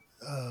American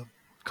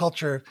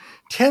culture,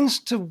 tends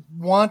to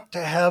want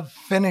to have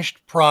finished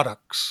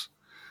products.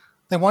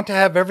 They want to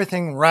have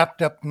everything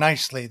wrapped up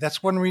nicely.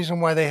 That's one reason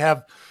why they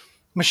have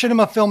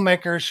machinima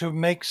filmmakers who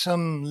make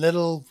some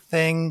little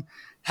thing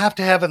have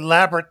to have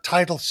elaborate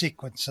title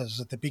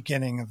sequences at the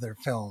beginning of their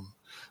film,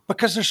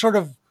 because they're sort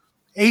of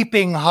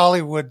aping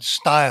Hollywood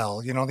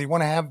style. You know, they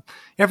want to have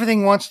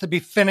everything wants to be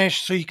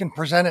finished so you can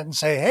present it and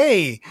say,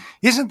 hey,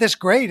 isn't this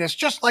great? It's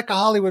just like a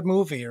Hollywood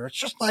movie, or it's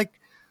just like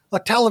a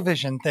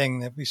television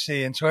thing that we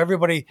see. And so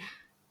everybody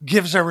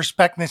gives their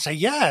respect and they say,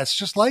 yeah, it's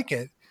just like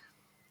it.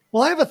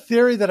 Well, I have a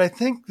theory that I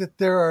think that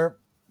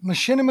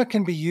machinima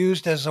can be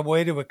used as a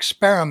way to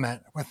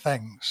experiment with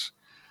things,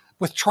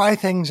 try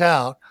things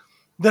out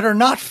that are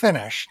not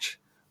finished,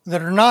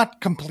 that are not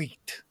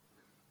complete.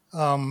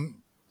 And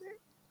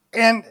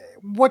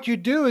what you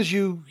do is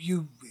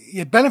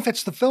it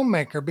benefits the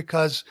filmmaker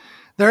because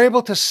they're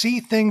able to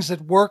see things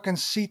that work and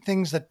see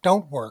things that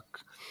don't work.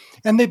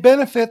 And they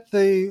benefit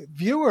the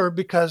viewer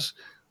because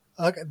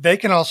they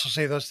can also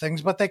see those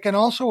things, but they can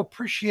also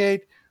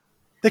appreciate,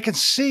 they can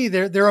see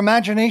their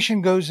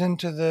imagination goes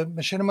into the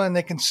machinima and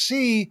they can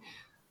see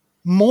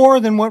more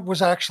than what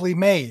was actually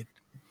made.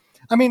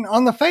 I mean,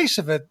 on the face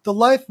of it, the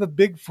life of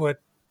Bigfoot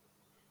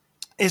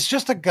is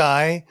just a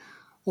guy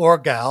or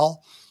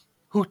gal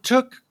who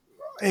took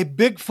a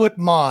Bigfoot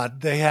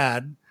mod they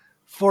had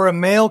for a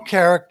male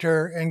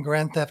character in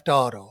Grand Theft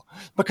Auto,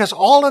 because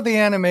all of the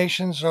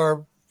animations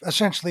are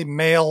essentially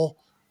male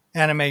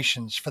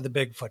animations for the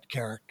Bigfoot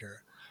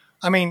character.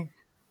 I mean,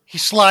 he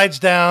slides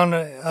down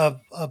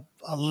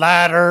a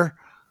ladder,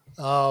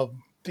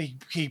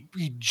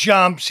 he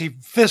jumps, he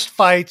fist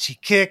fights, he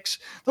kicks.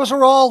 Those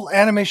are all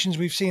animations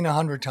we've seen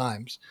 100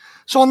 times.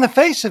 So on the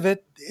face of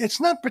it, it's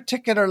not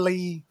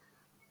particularly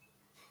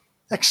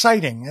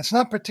exciting. It's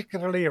not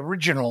particularly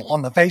original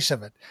on the face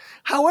of it.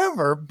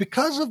 However,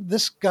 because of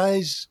this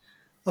guy's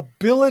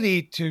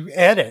ability to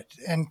edit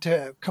and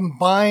to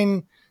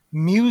combine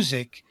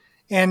music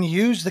and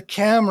use the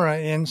camera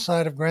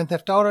inside of Grand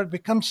Theft Auto, it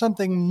becomes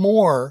something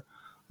more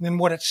than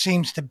what it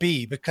seems to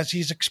be, because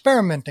he's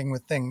experimenting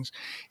with things.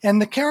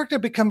 And the character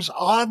becomes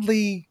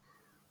oddly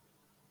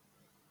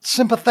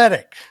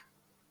sympathetic.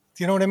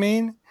 Do you know what I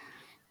mean?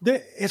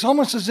 It's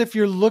almost as if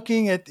you're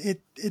looking at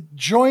it. It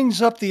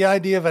joins up the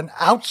idea of an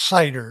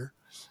outsider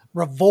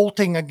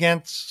revolting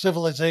against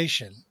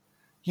civilization,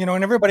 you know,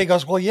 and everybody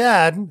goes, well,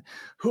 yeah,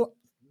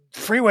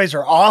 freeways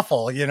are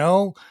awful, you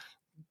know,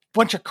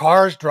 bunch of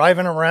cars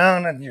driving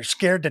around and you're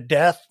scared to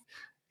death.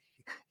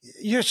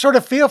 You sort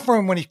of feel for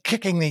him when he's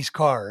kicking these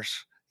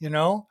cars, you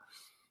know,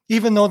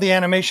 even though the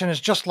animation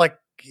is just like,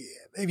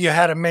 if you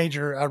had a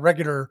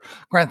regular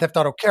Grand Theft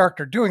Auto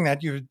character doing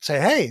that, you would say,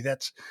 hey,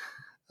 that's,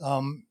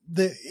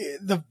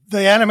 the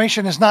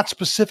animation is not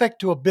specific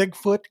to a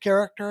Bigfoot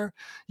character.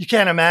 You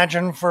can't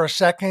imagine for a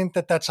second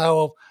that that's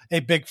how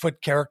a Bigfoot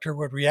character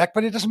would react,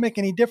 but it doesn't make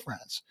any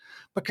difference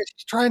because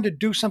he's trying to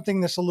do something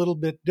that's a little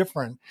bit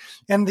different.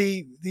 And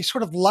the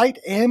sort of light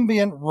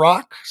ambient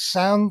rock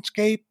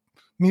soundscape,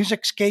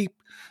 musicscape,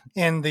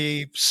 and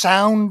the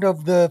sound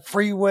of the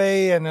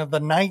freeway and of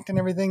the night and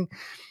everything,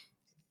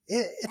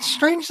 it's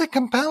strangely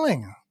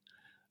compelling.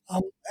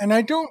 And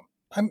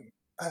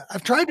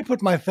I've tried to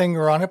put my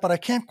finger on it, but I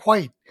can't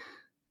quite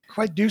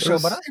do so.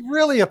 But I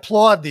really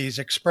applaud these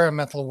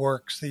experimental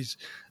works, these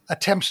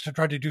attempts to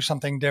try to do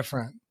something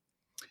different.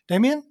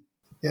 Damien?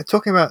 Yeah,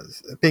 talking about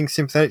being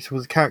sympathetic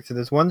towards the character,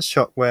 there's one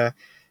shot where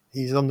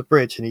he's on the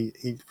bridge and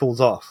he falls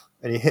off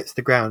and he hits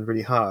the ground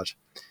really hard.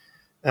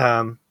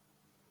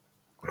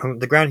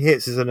 The ground he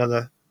hits is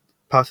another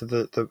part of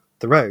the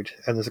road,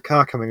 and there's a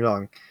car coming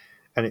along,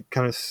 and it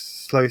kind of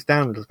slows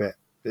down a little bit.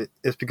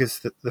 It's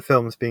because the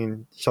film's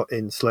being shot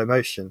in slow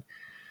motion,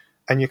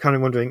 and you're kind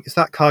of wondering, is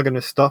that car going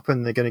to stop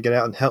and they're going to get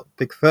out and help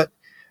Bigfoot?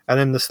 And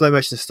then the slow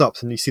motion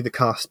stops and you see the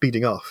car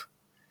speeding off.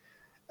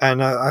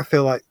 And I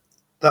feel like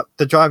that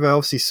the driver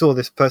obviously saw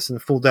this person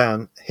fall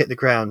down, hit the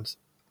ground.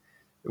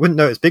 Wouldn't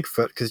know it was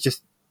Bigfoot because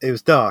it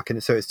was dark,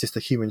 and so it's just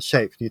a human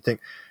shape. And you think,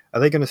 are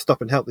they going to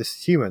stop and help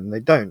this human? They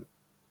don't.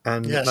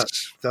 And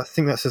yes. I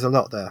think that says a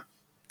lot there.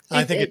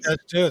 I think it does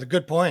too. It's a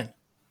good point.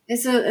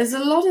 There's a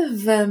lot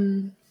of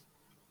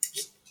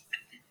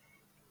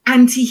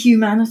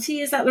anti-humanity.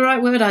 Is that the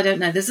right word? I don't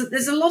know. There's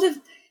a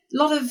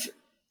lot of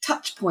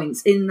touch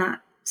points in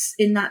that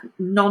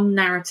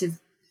non-narrative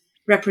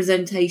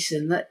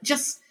representation that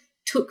just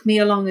took me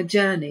along a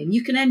journey. And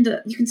you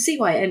can see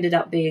why it ended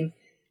up being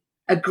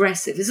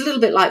aggressive. It's a little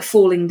bit like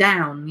Falling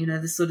Down. You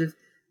know, the sort of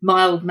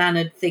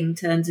mild-mannered thing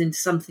turns into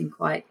something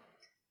quite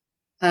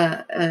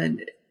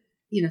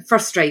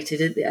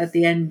frustrated at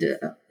the end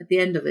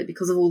of it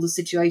because of all the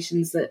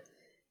situations that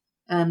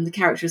the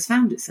character has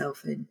found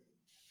itself in.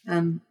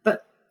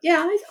 But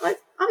yeah, I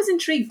was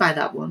intrigued by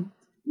that one.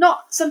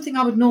 Not something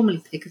I would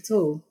normally pick at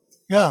all.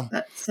 Yeah,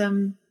 but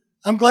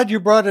I'm glad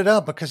you brought it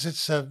up because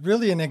it's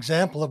really an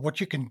example of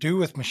what you can do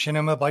with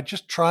machinima by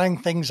just trying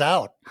things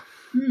out.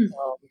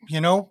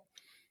 You know,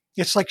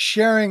 it's like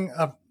sharing.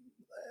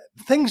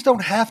 Things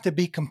don't have to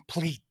be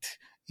complete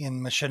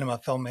in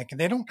machinima filmmaking.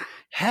 They don't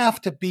have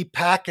to be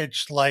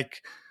packaged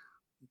like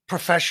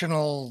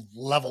professional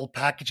level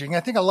packaging.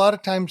 I think a lot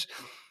of times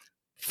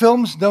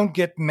films don't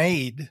get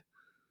made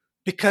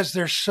because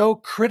they're so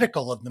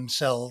critical of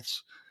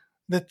themselves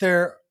that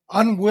they're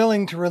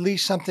unwilling to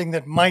release something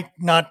that might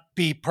not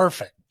be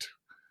perfect,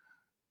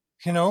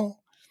 you know?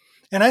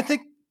 And I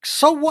think,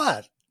 so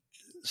what?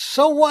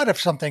 So what if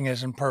something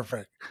isn't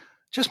perfect?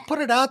 Just put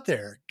it out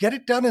there, get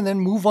it done, and then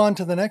move on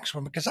to the next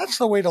one, because that's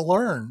the way to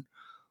learn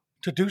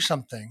to do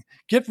something.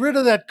 Get rid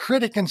of that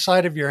critic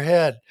inside of your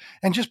head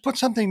and just put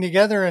something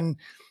together. And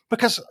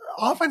because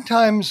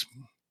oftentimes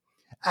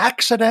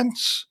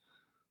accidents,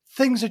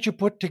 things that you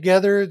put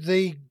together,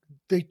 they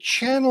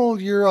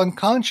channel your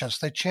unconscious.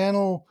 They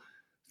channel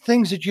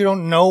things that you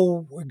don't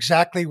know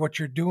exactly what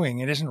you're doing.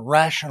 It isn't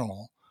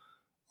rational.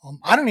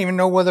 I don't even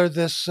know whether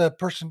this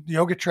person,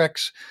 Yoga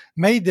Trex,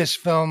 made this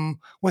film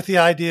with the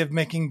idea of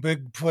making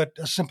Bigfoot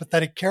a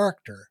sympathetic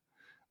character.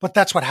 But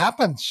that's what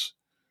happens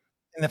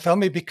in the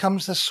film. He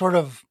becomes this sort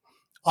of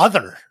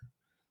other,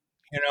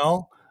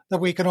 that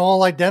we can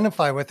all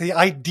identify with. The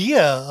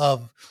idea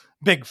of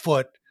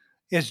Bigfoot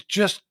is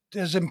just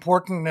as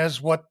important as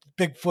what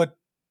Bigfoot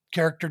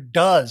character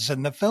does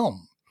in the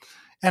film.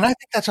 And I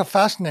think that's a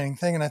fascinating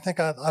thing. And I think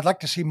I'd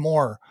like to see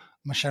more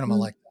machinima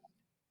like that.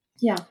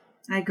 Yeah,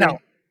 I agree.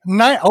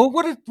 Now,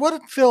 what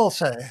did Phil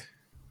say?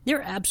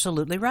 You're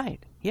absolutely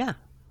right. Yeah.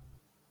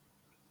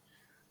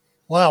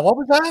 Wow, what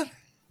was that?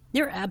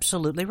 You're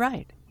absolutely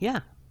right. Yeah.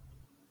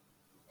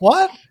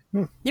 What?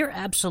 You're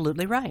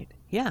absolutely right.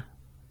 Yeah.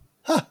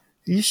 Huh. Are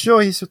you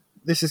sure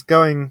this is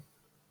going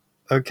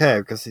okay?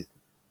 Because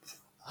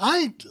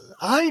I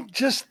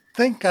just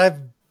think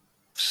I've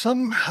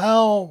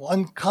somehow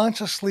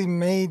unconsciously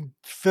made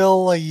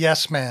Phil a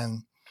yes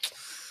man.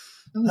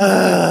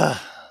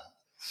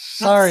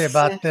 Sorry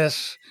about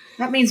this.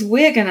 That means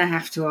we're going to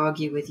have to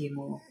argue with you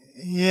more.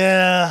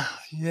 Yeah.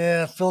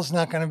 Phil's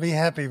not going to be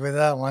happy with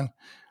that one.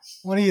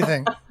 What do you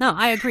think? No,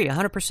 I agree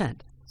 100%.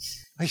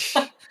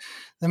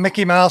 The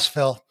Mickey Mouse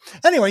Phil.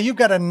 Anyway, you've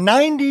got a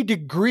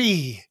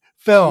 90-degree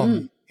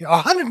film, a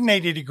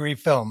 180-degree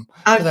film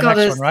for the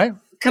next one, right?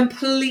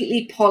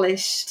 Completely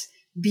polished,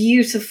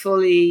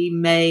 beautifully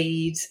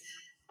made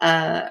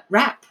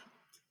rap.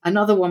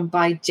 Another one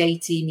by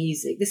JT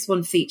Music. This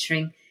one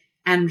featuring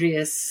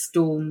Andrea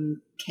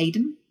Storm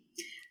Caden.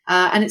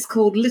 And it's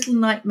called Little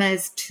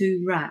Nightmares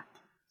 2 Rap.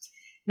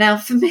 Now,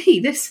 for me,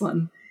 this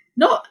one,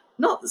 not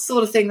the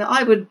sort of thing that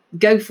I would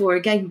go for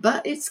again,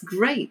 but it's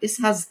great. This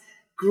has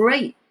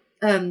great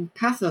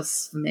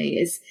pathos for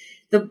me.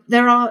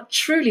 There are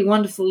truly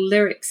wonderful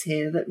lyrics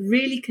here that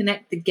really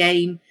connect the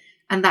game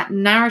and that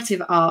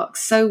narrative arc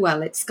so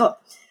well. It's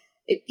got,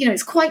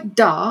 it's quite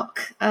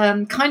dark.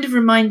 Kind of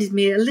reminded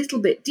me a little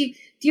bit. Do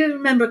you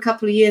remember a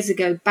couple of years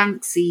ago,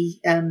 Banksy,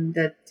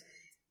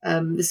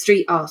 the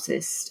street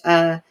artist,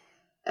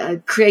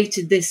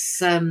 created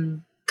this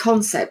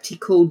concept he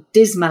called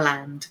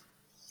Dismaland,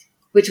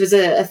 which was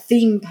a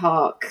theme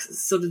park,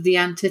 sort of the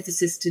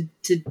antithesis to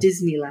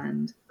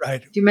Disneyland.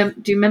 Right. Do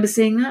you remember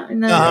seeing that in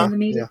the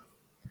media? Yeah.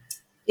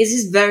 This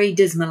is very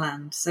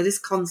Dismaland. So this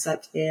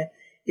concept here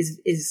is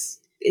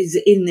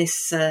in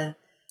this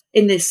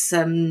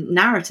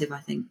narrative, I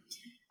think.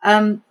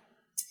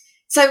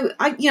 So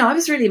I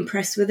was really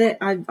impressed with it.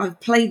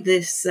 I've played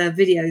this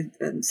video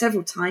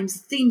several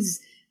times. The theme's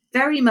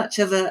very much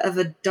of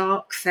a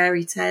dark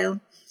fairy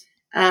tale,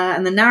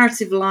 and the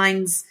narrative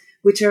lines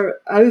which are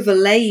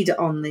overlaid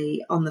on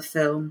the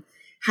film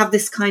have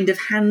this kind of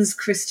Hans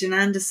Christian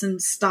Andersen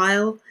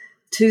style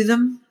to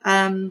them,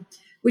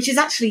 which is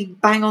actually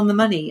bang on the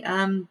money.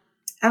 And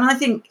I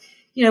think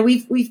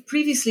we've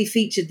previously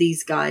featured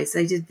these guys.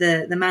 They did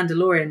the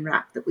Mandalorian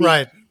rap that we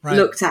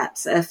looked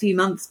at a few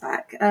months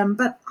back.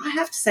 But I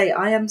have to say,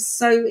 I am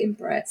so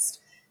impressed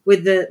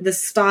with the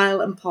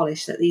style and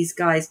polish that these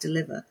guys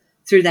deliver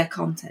through their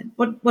content.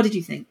 What did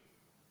you think?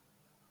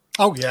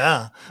 Oh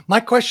yeah.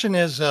 My question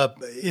is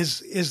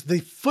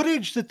the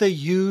footage that they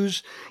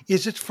use,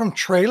 is it from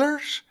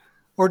trailers,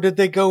 or did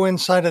they go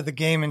inside of the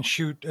game and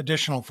shoot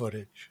additional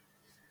footage?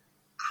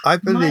 I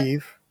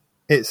believe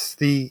it's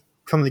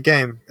from the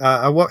game.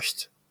 I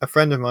watched a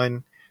friend of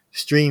mine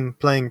stream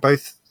playing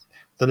both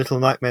the Little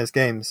Nightmares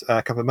games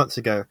a couple of months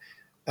ago,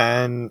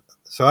 and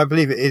so I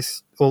believe it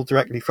is all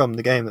directly from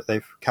the game that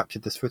they've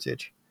captured this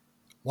footage.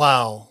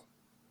 Wow.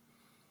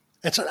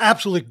 It's an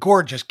absolutely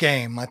gorgeous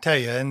game, I tell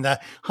you. And the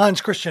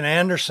Hans Christian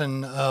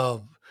Andersen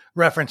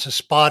reference is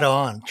spot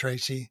on,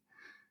 Tracy.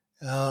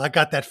 I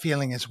got that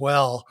feeling as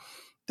well.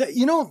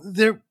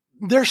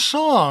 Their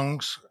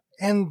songs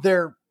and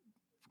their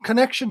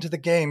connection to the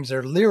games,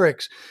 their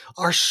lyrics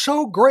are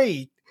so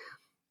great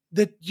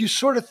that you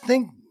sort of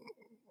think,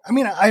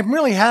 I'm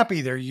really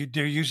happy they're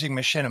using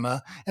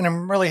machinima, and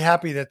I'm really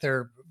happy that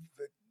they're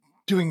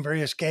doing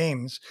various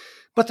games.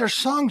 But their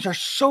songs are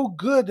so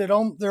good that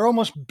they're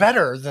almost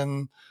better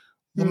than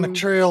the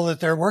material that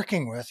they're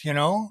working with,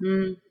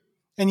 And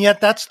yet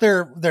that's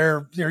their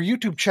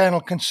YouTube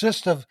channel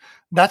consists of,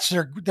 that's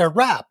their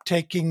rap,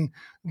 taking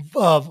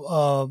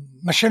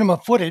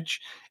machinima footage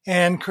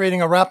and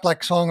creating a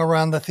rap-like song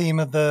around the theme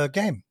of the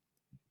game.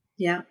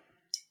 Yeah.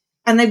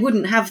 And they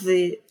wouldn't have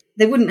the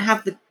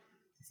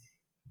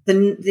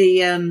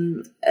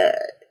the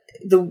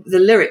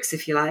lyrics,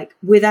 if you like,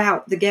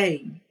 without the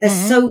game. They're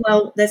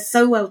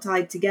so well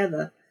tied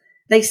together.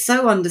 They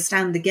so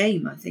understand the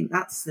game. I think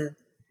that's the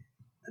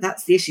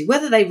issue.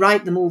 Whether they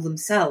write them all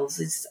themselves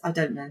is, I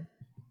don't know.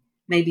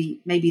 Maybe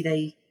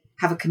they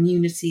have a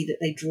community that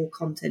they draw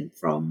content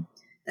from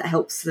that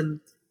helps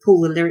them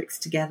pull the lyrics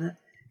together,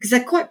 because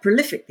they're quite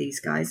prolific, these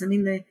guys. I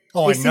mean, they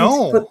seem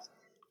to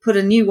put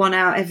a new one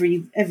out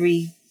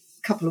every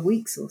couple of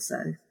weeks or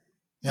so.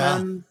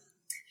 Yeah.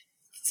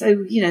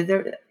 So,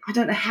 I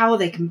don't know how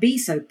they can be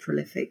so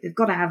prolific. They've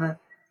got to have a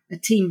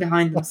team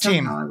behind them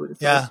somehow, I would have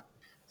thought.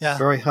 Yeah.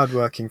 Very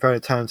hardworking, very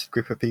talented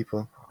group of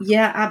people.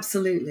 Yeah,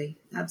 absolutely.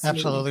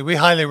 We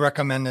highly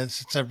recommend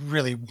this. It's a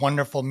really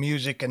wonderful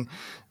music and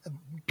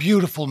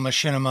beautiful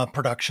machinima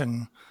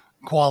production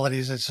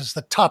qualities. It's just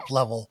the top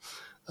level.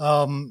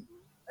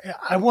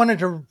 I wanted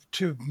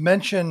to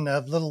mention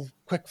a little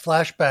quick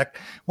flashback.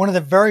 One of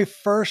the very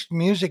first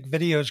music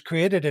videos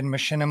created in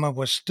machinima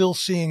was Still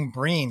Seeing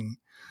Breen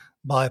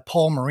by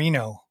Paul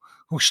Marino,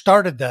 who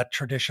started that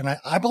tradition.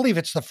 I believe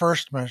it's the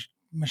first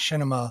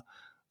machinima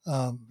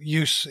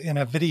use in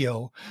a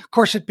video. Of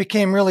course, it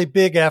became really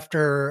big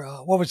after,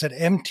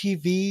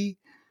 MTV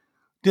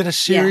did a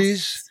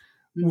series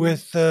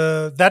with,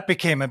 that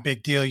became a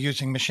big deal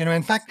using machinima.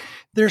 In fact,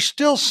 there's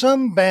still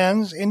some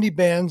bands, indie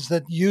bands,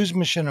 that use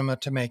machinima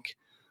to make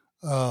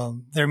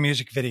their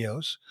music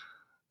videos.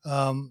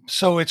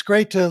 So it's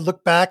great to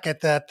look back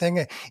at that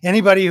thing.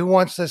 Anybody who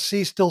wants to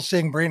see Still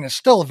Seeing Breen, is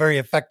still very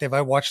effective.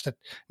 I watched it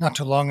not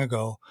too long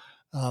ago.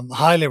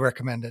 Highly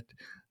recommend it.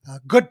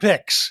 Good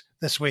picks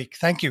this week.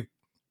 Thank you.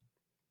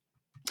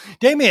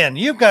 Damien,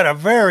 you've got a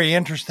very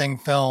interesting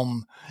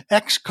film,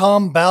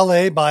 XCOM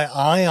Ballet by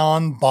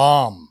Ion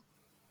Bomb.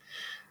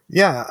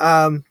 Yeah,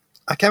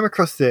 I came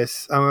across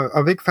this. I'm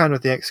a big fan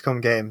of the XCOM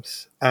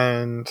games,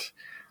 and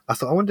I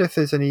thought, I wonder if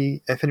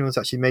anyone's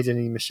actually made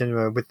any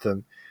machinima with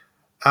them.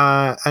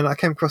 And I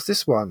came across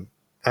this one,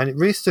 and it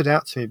really stood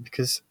out to me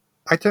because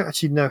I don't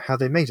actually know how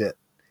they made it.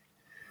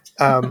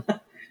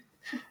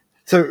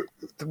 So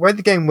the way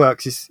the game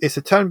works is it's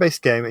a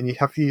turn-based game, and you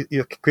have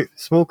your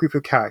small group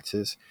of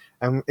characters,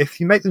 and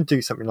if you make them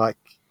do something like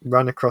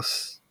run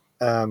across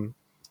to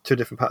a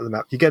different part of the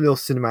map, you get a little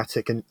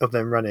cinematic of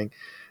them running.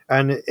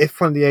 And if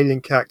one of the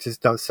alien characters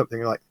does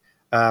something like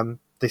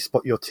they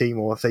spot your team,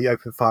 or if they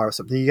open fire or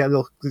something, you get a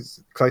little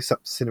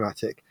close-up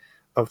cinematic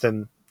of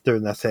them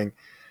doing their thing.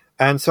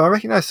 And so I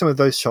recognized some of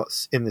those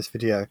shots in this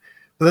video.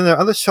 But then there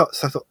are other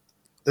shots I thought,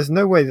 there's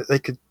no way that they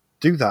could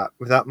do that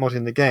without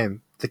modding the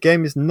game. The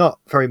game is not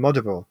very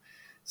moddable.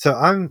 So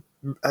I'm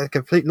at a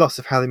complete loss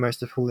of how they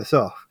managed to pull this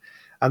off.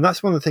 And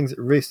that's one of the things that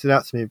really stood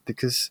out to me,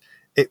 because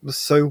it was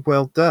so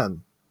well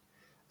done.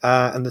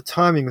 And the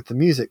timing with the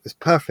music was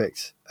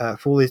perfect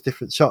for all these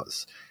different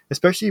shots,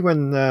 especially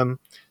when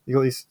you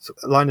got these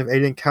line of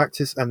alien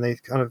characters and they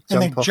kind of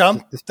jump off.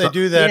 They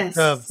do that,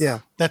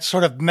 yes. That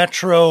sort of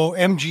Metro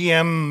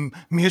MGM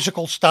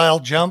musical style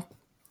jump.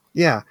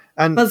 Yeah,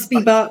 and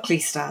Busby Berkeley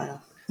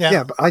style.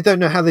 Yeah, but I don't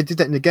know how they did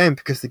that in the game,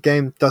 because the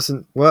game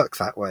doesn't work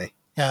that way.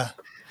 Yeah,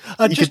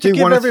 just to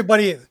give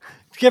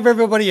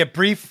everybody a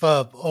brief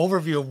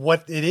overview of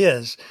what it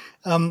is.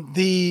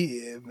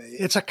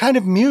 It's a kind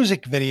of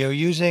music video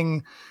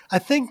using, I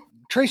think,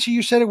 Tracy,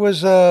 you said it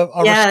was a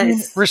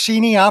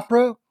Rossini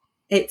opera?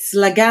 It's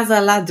La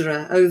Gazza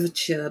Ladra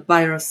Overture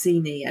by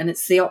Rossini, and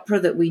it's the opera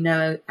that we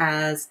know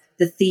as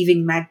The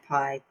Thieving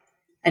Magpie.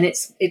 And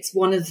it's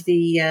one of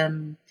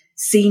the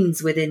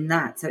scenes within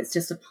that, so it's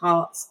just a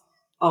part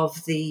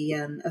of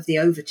the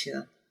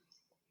overture.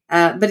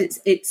 But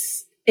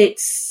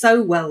it's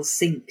so well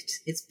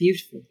synced. It's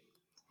beautiful.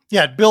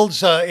 Yeah,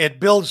 it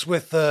builds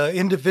with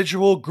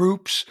individual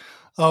groups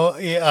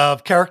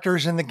of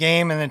characters in the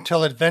game, and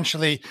until it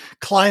eventually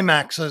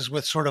climaxes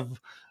with sort of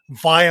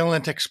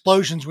violent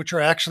explosions, which are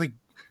actually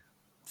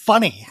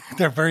funny.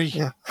 They're very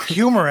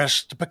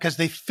humorous because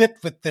they fit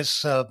with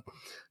this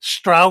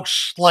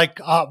Strauss-like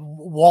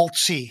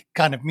waltzy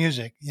kind of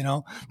music.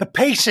 The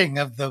pacing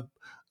of the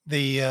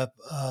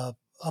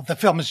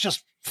film is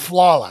just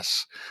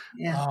flawless.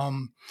 Yeah.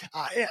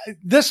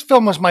 This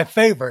film was my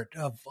favorite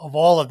of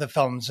all of the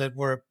films that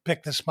were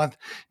picked this month,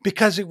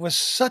 because it was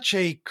such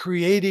a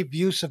creative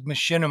use of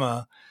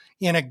machinima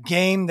in a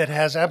game that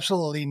has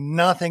absolutely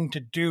nothing to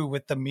do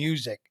with the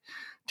music.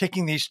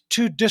 Taking these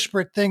two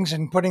disparate things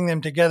and putting them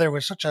together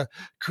was such a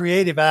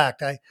creative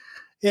act.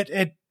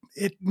 It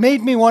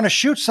made me want to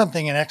shoot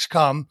something in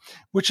XCOM,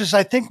 which is,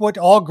 I think, what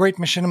all great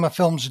machinima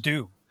films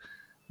do.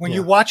 When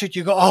you watch it,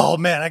 you go, "Oh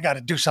man, I got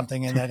to do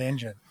something in that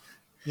engine."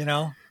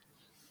 Well,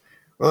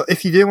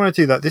 if you do want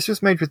to do that, this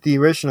was made with the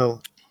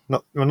original,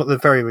 not the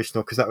very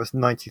original, because that was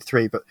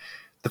 93, but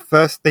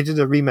they did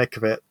a remake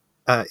of it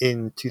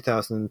in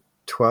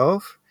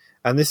 2012,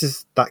 and this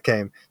is that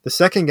game. The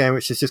second game,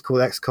 which is just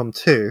called XCOM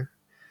 2,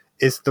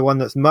 is the one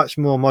that's much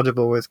more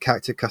moddable with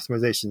character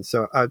customization.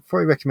 So I'd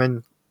probably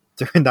recommend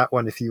doing that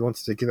one if you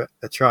wanted to give it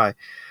a try.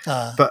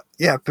 But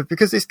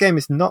because this game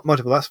is not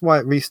moddable, that's why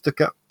it really stood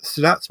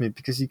out to me,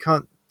 because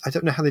I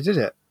don't know how they did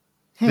it.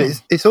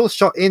 But it's all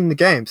shot in the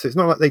game, so it's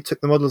not like they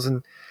took the models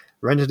and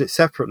rendered it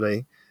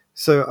separately.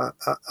 So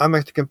I'm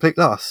at a complete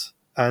loss.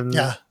 And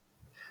I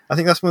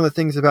think that's one of the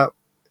things I like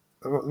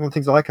about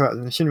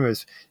the Machinima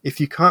is if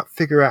you can't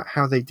figure out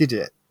how they did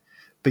it,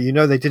 but you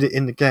know they did it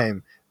in the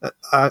game,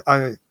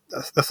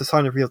 that's a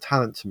sign of real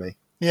talent to me.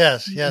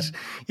 Yes.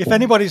 If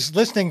anybody's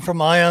listening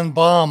from Ion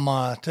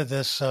Bomb to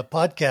this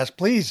podcast,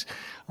 please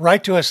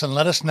write to us and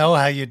let us know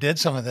how you did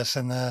some of this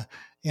in the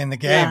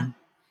game.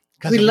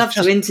 Yeah. We'd love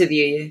to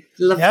interview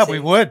you. We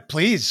would.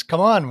 Please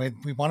come on. We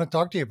want to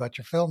talk to you about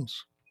your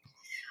films.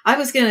 I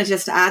was going to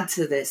just add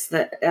to this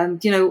that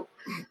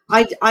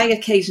I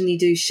occasionally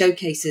do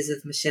showcases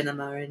of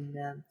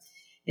Machinima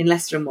in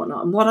Leicester and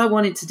whatnot. And what I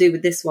wanted to do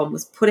with this one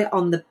was put it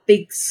on the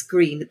big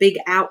screen, the big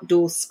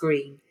outdoor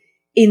screen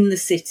in the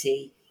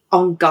city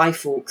on Guy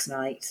Fawkes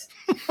night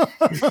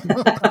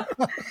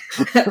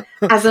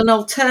as an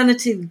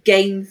alternative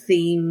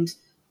game-themed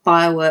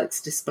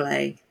fireworks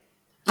display.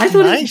 I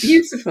thought it was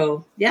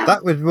beautiful. Yeah,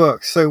 that would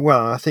work so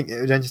well. I think it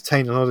would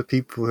entertain a lot of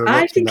people who are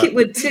watching. I think it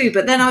would too.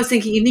 But then I was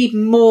thinking, you need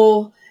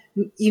more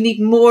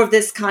of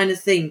this kind of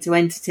thing to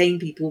entertain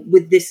people.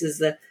 With this as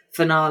the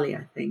finale,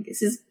 I think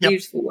this is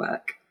beautiful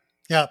work.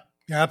 Yeah,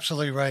 you're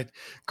absolutely right.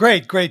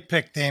 Great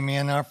pick,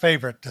 Damien. Our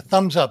favorite.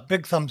 Thumbs up,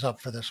 big thumbs up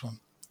for this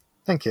one.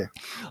 Thank you.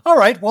 All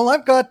right. Well,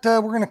 I've got.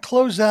 We're going to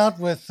close out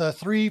with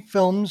 3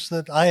 films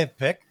that I have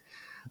picked.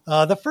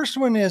 The first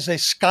one is a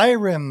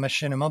Skyrim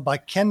machinima by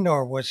Ken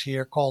Norwis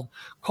here called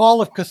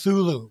Call of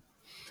Cthulhu.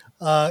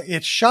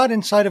 It's shot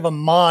inside of a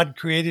mod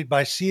created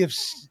by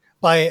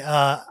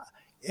Aranim,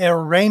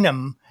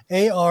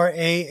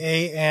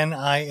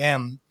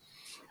 Araanim.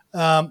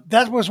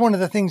 That was one of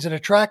the things that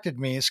attracted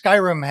me.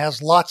 Skyrim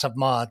has lots of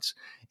mods,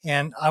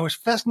 and I was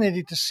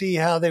fascinated to see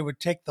how they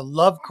would take the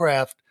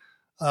Lovecraft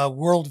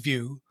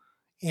worldview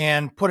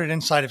and put it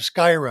inside of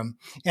Skyrim.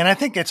 And I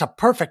think it's a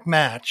perfect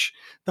match.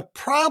 The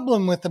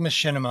problem with the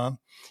machinima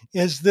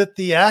is that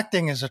the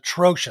acting is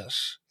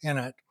atrocious in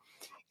it,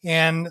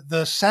 and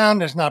the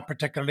sound is not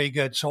particularly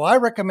good. So I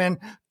recommend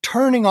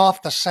turning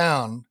off the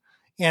sound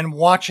and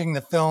watching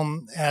the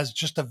film as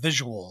just a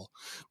visual.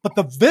 But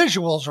the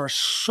visuals are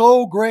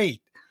so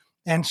great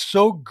and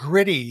so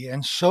gritty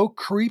and so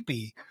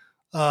creepy.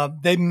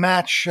 They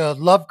match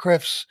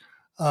Lovecraft's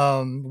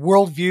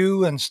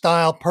worldview and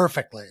style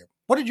perfectly.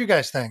 What did you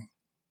guys think?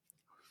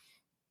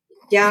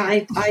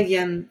 Yeah,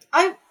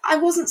 I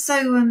wasn't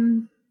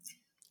so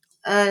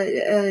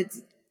I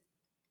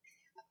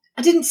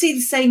didn't see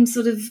the same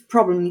sort of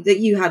problem that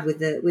you had with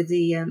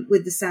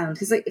the sound,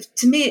 because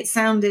to me it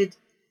sounded.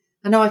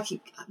 I know I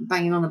keep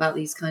banging on about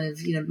these kind of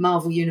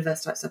Marvel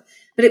Universe type stuff,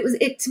 but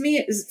to me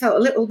it felt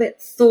a little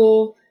bit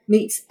Thor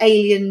meets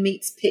Alien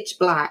meets Pitch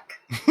Black,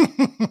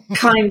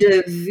 kind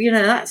of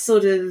that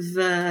sort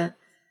of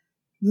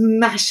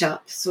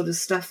mashup sort of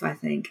stuff, I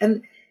think.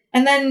 And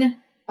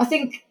then I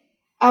think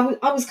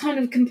I was kind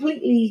of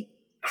completely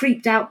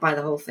creeped out by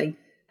the whole thing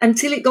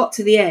until it got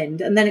to the end,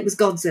 and then it was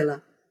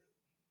Godzilla.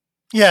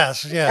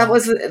 Yes, yeah. That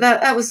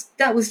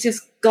was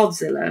just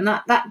Godzilla, and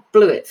that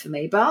blew it for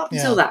me. But up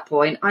until that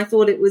point, I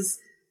thought it was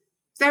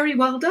very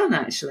well done,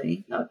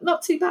 actually.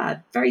 Not too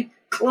bad. Very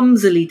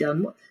clumsily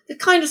done. The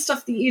kind of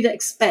stuff that you'd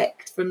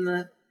expect from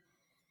the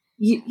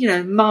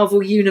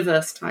Marvel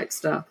Universe type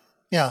stuff.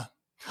 Yeah.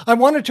 I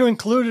wanted to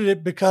include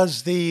it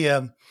because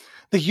the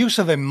use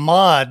of a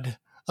mod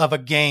of a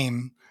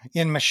game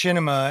in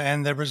Machinima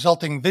and the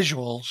resulting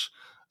visuals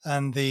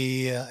and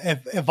the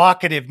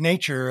evocative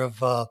nature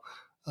of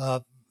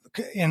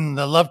in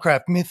the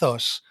Lovecraft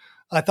mythos,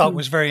 I thought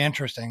was very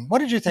interesting. What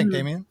did you think,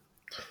 Damien?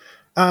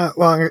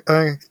 Well,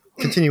 I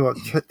continue what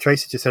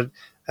Tracy just said.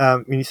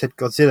 When you said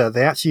Godzilla,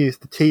 they actually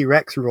used the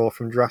T-Rex roar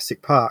from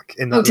Jurassic Park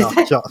in that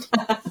last shot.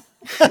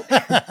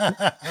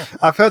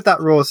 I've heard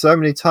that roar so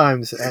many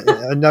times and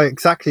I know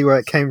exactly where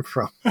it came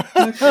from.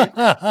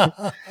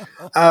 But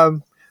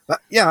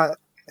yeah,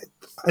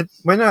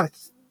 when I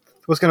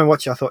was going to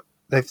watch it, I thought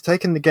they've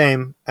taken the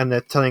game and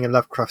they're telling a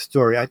Lovecraft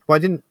story. It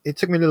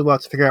took me a little while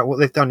to figure out what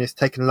they've done is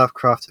taken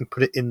Lovecraft and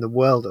put it in the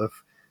world of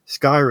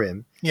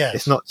Skyrim. Yes.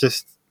 It's not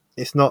just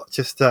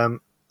a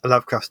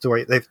Lovecraft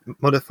story. They've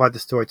modified the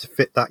story to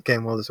fit that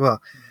game world as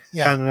well.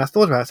 Yeah. And I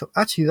thought about it. I thought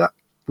actually that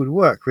would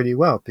work really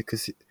well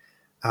because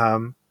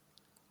they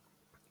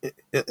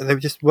would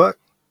just work.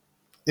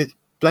 It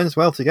blends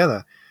well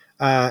together,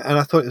 and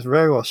I thought it was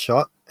very well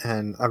shot.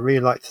 And I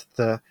really liked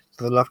the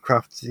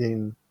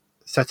Lovecraftian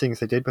settings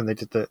they did when they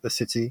did the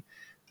city,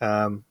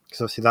 because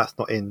obviously that's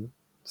not in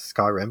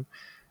Skyrim.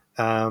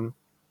 I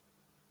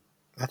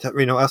don't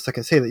really know what else I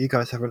can say that you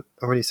guys haven't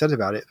already said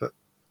about it, but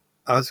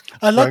I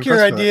like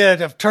your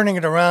idea of turning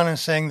it around and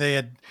saying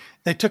they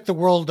took the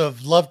world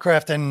of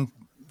Lovecraft and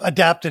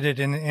adapted it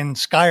in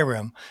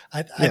Skyrim.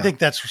 I think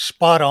that's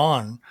spot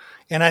on.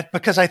 And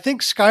because I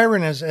think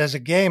Skyrim as a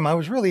game, I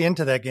was really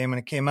into that game when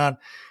it came out,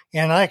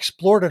 and I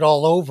explored it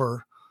all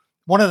over.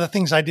 One of the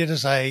things I did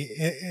is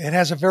it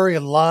has a very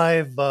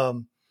alive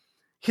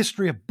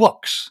history of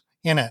books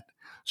in it.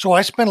 So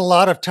I spent a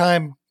lot of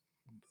time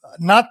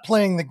not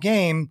playing the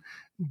game,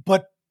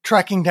 but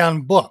tracking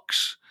down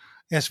books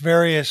as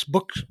various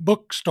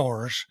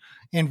bookstores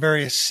in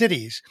various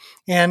cities.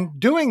 And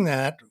doing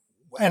that,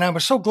 and I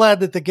was so glad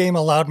that the game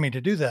allowed me to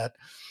do that,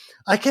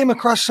 I came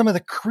across some of the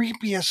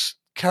creepiest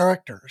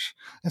characters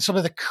and some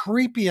of the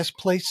creepiest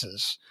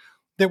places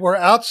that were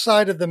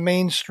outside of the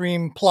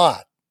mainstream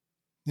plot,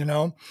 you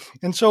know?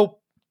 And so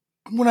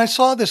when I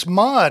saw this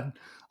mod,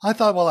 I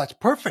thought, well, that's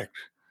perfect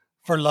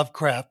for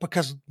Lovecraft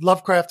because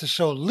Lovecraft is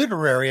so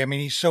literary. I mean,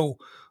 he's so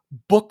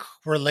book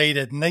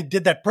related, and they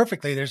did that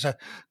perfectly. There's a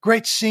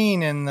great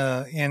scene in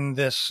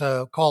this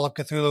Call of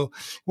Cthulhu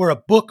where a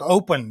book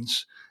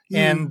opens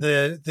and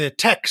the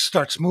text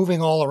starts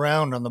moving all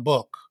around on the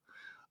book.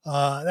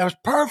 That was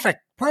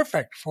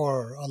perfect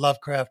for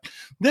Lovecraft.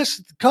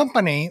 This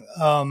company,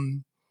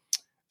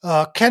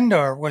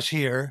 Kendar was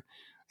here,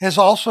 has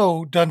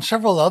also done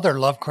several other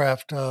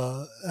Lovecraft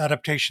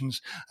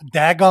adaptations.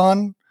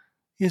 Dagon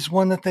is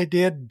one that they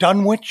did.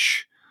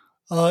 Dunwich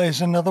is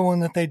another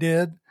one that they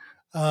did.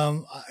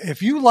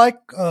 If you like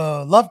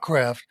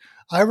Lovecraft,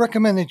 I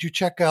recommend that you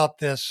check out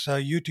this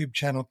YouTube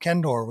channel,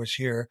 Kendar Was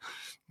Here,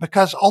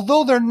 because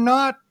although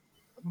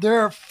there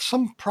are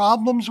some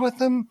problems with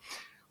them,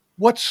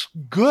 what's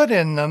good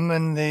in them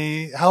and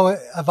how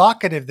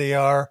evocative they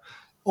are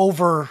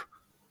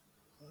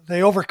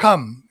they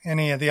overcome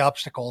any of the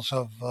obstacles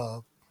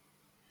of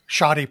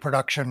shoddy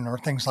production or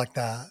things like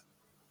that.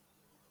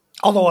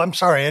 Although I'm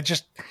sorry,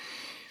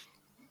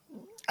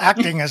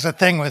 acting is a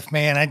thing with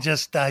me, and I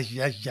think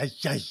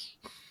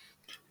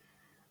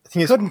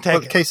couldn't take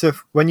it. The case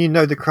of when you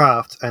know the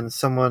craft and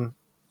someone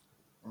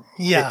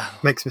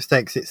makes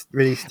mistakes, it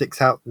really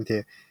sticks out with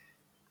you.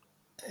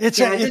 It's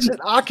an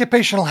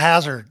occupational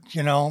hazard,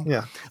 you know?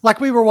 Yeah. Like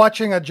we were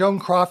watching a Joan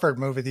Crawford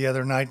movie the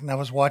other night, and I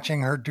was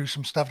watching her do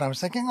some stuff, and I was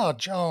thinking, oh,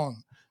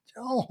 Joan,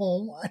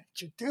 why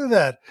did you do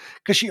that?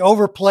 Because she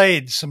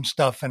overplayed some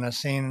stuff in a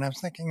scene, and I was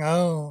thinking,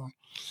 oh,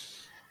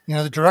 you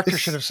know, the director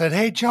should have said,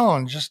 hey,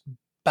 Joan, just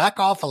back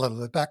off a little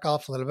bit.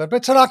 But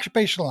it's an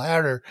occupational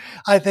hazard.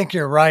 I think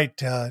you're right,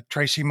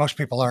 Tracy. Most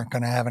people aren't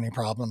going to have any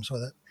problems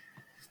with it.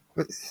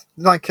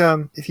 Like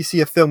if you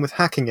see a film with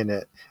hacking in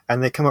it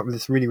and they come up with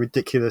this really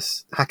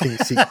ridiculous hacking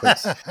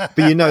sequence, but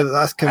you know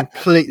that's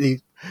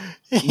completely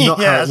not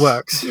how it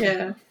works.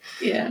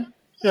 Yeah,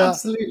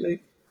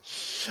 absolutely.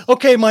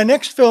 Okay, my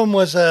next film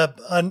was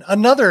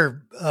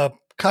another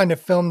kind of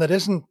film that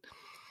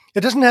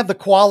it doesn't have the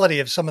quality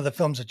of some of the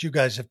films that you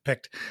guys have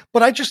picked,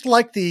 but I just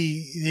like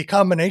the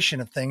combination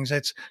of things.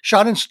 It's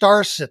shot in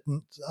Star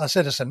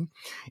Citizen,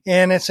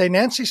 and it's a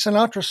Nancy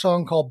Sinatra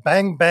song called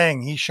Bang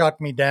Bang, He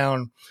Shot Me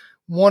Down,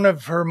 one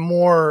of her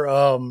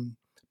more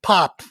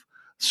pop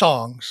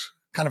songs,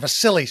 kind of a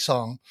silly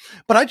song.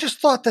 But I just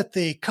thought that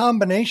the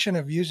combination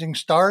of using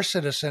Star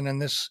Citizen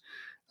and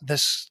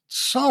this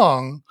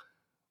song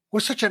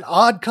was such an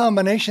odd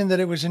combination that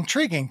it was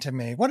intriguing to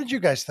me. What did you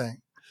guys think?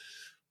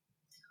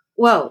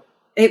 Well,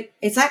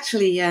 it's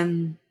actually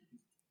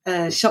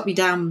Shot Me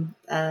Down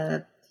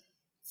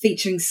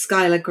featuring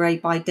Skylar Grey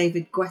by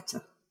David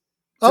Guetta.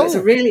 So it's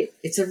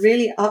a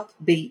really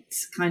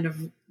upbeat kind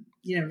of,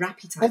 you know,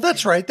 rappy type. Oh,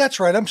 that's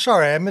right. I'm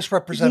sorry, I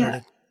misrepresented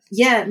it.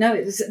 Yeah, no,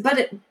 it was,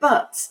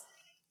 but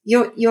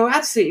you're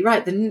absolutely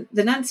right.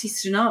 The Nancy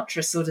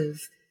Sinatra sort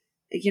of,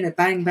 you know,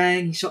 bang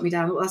bang, he shot me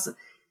down,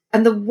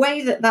 and the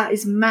way that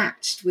is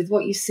matched with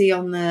what you see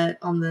on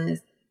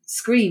the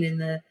screen in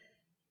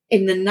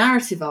the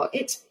narrative arc,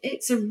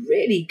 it's a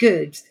really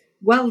good,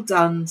 well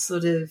done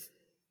sort of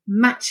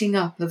matching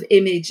up of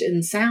image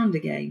and sound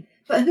again.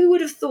 But who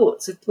would have thought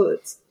to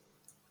put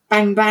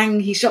Bang Bang,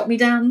 He Shot Me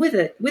Down with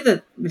a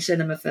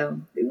machinima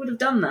film? Who would have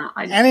done that?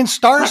 And in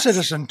Star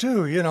Citizen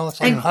too, you know,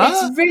 it's like,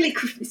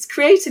 it's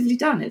creatively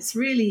done. It's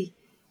really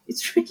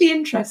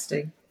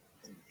interesting.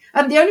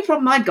 And the only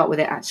problem I'd got with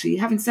it, actually,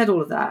 having said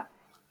all of that,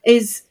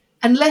 is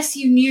unless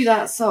you knew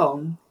that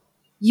song,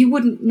 you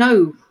wouldn't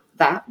know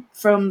that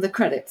from the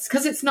credits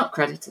because it's not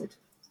credited.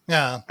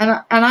 Yeah. And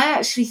I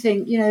actually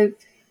think, you know,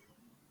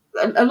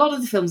 a lot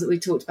of the films that we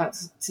talked about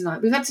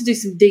tonight, we've had to do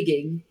some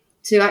digging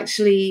to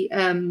actually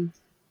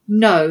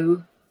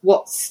know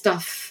what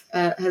stuff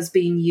has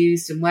been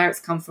used and where it's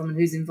come from and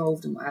who's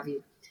involved and what have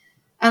you.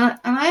 And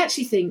I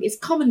actually think it's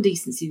common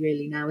decency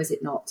really now, is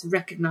it not, to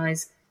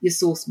recognise your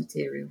source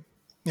material.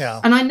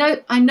 Yeah. And I know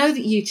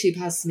that YouTube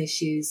has some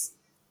issues,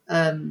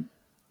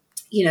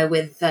 you know,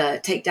 with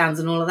takedowns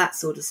and all of that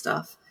sort of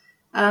stuff.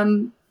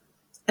 And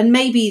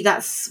maybe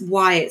that's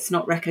why it's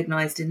not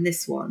recognised in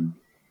this one.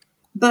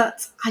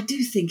 But I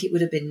do think it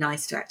would have been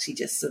nice to actually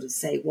just sort of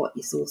say what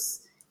your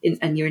source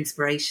and your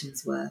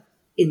inspirations were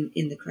in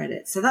the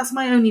credits. So that's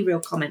my only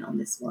real comment on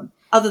this one.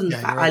 Other than the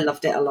fact I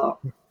loved it a lot.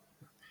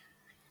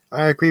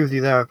 I agree with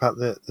you there about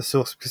the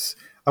source, because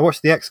I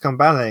watched the XCOM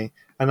ballet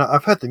and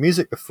I've heard the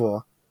music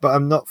before, but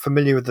I'm not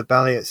familiar with the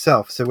ballet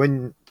itself. So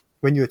when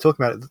you were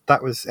talking about it,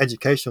 that was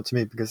educational to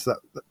me, because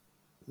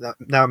that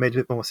now made a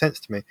bit more sense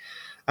to me.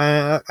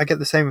 I get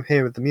the same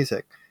here with the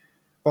music.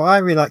 What I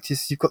really liked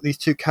is you've got these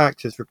two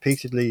characters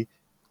repeatedly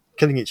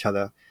killing each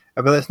other,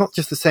 but it's not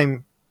just the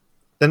same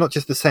they're not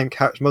just the same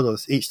character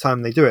models. Each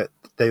time they do it,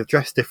 they're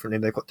dressed differently.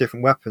 They've got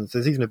different weapons.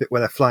 There's even a bit where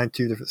they're flying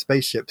 2 different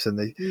spaceships and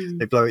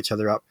they blow each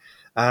other up.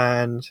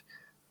 And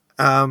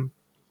I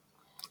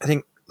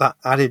think that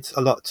added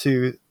a lot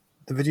to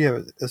the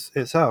video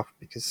itself,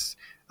 because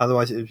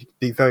otherwise it would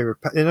be very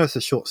repetitive. I know it's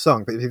a short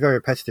song, but it'd be very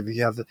repetitive if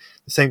you have the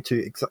same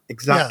 2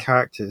 exact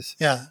characters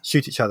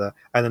shoot each other,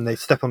 and then they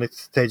step on the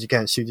stage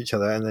again, shoot each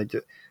other, and they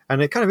do.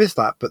 And it kind of is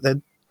that, but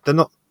they're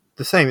not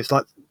the same. It's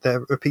like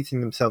they're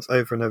repeating themselves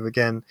over and over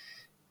again,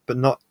 but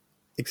not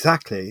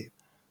exactly.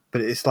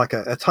 But it's like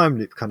a time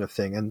loop kind of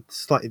thing, and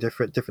slightly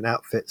different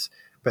outfits.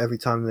 But every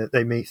time that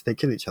they meet, they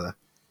kill each other.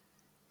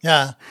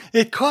 Yeah,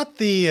 it caught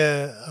the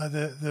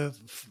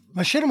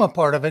machinima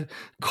part of it.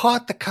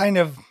 Caught the kind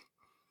of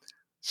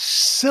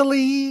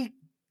silly,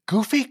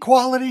 goofy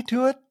quality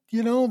to it.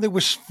 You know, that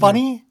was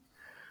funny.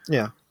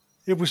 Yeah,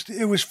 it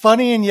was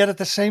funny, and yet at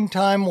the same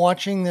time,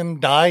 watching them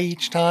die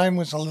each time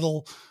was a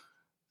little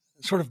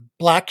sort of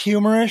black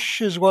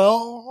humorish as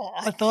well.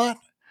 I thought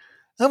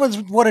that was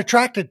what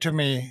attracted to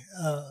me.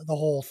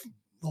 The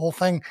whole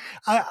thing.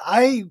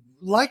 I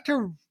like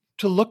to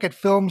look at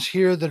films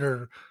here that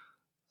are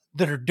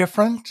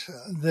different,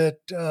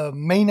 that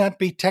may not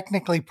be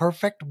technically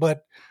perfect,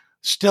 but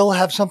still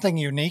have something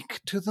unique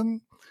to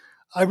them.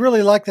 I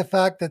really like the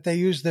fact that they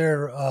use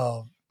their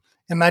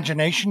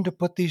imagination to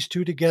put these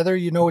two together.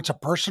 You know, it's a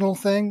personal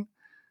thing.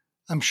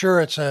 I'm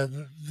sure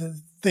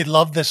they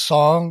love this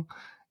song,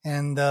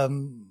 and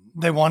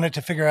they wanted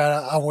to figure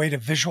out a way to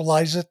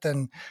visualize it,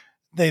 and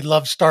they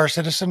love Star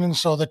Citizen, and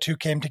so the two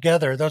came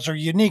together. Those are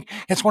unique.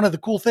 It's one of the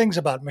cool things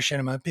about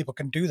machinima. People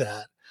can do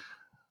that.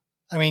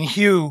 I mean,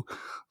 Hugh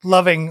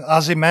loving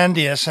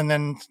Ozymandias and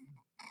then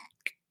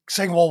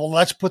saying, well,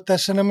 let's put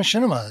this in a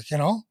machinima, you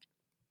know?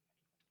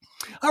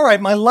 All right,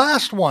 my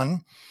last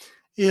one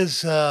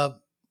is, my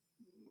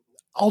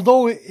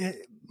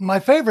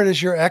favorite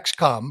is your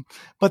XCOM,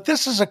 but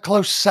this is a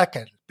close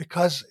second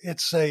because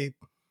it's a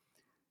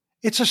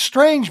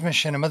strange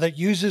machinima that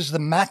uses the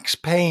Max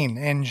Payne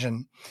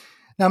engine.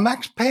 Now,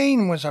 Max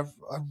Payne was a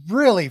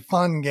really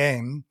fun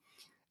game,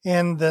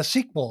 and the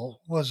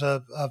sequel was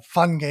a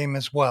fun game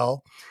as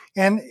well.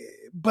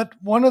 But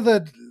one of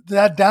the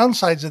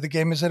downsides of the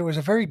game is that it was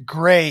a very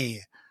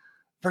gray,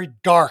 very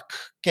dark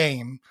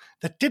game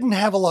that didn't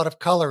have a lot of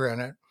color in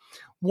it.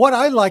 What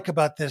I like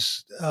about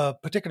this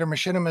particular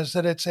machinima is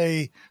that it's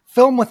a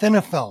film within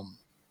a film.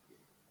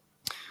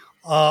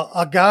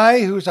 A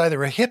guy who's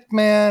either a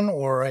hitman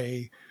or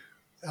a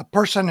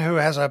person who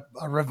has a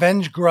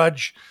revenge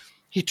grudge,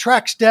 he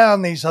tracks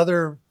down these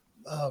other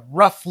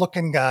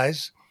rough-looking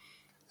guys.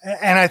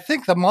 And I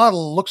think the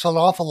model looks an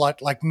awful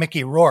lot like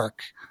Mickey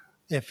Rourke,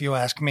 if you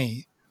ask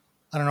me.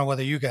 I don't know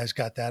whether you guys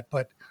got that,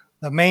 but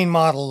the main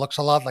model looks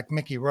a lot like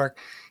Mickey Rourke.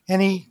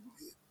 And he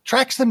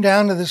tracks them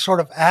down to this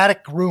sort of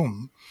attic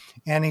room.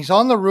 And he's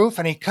on the roof,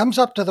 and he comes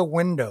up to the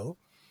window.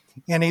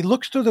 And he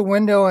looks through the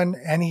window,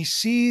 and he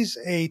sees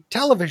a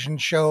television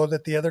show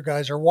that the other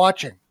guys are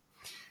watching.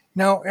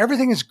 Now,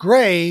 everything is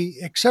gray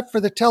except for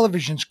the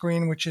television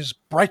screen, which is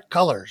bright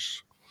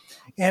colors.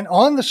 And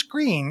on the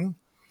screen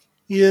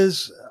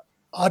is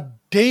a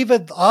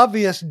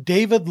obvious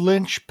David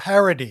Lynch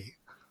parody,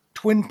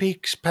 Twin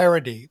Peaks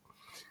parody,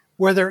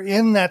 where they're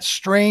in that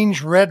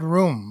strange red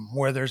room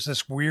where there's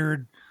this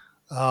weird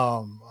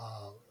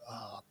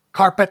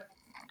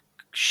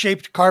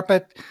shaped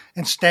carpet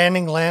and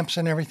standing lamps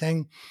and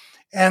everything,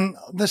 and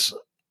this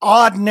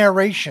odd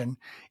narration.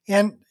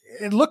 And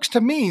it looks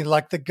to me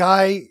like the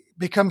guy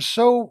becomes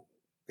so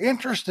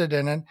interested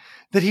in it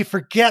that he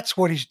forgets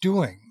what he's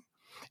doing.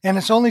 And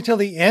it's only till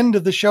the end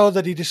of the show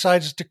that he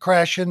decides to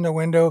crash in the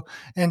window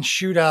and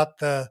shoot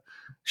the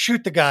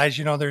guys,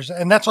 you know,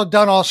 and that's all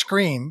done off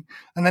screen.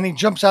 And then he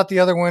jumps out the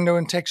other window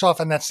and takes off,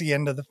 and that's the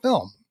end of the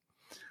film.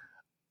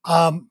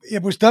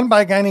 It was done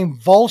by a guy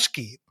named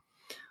Volsky,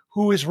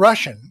 who is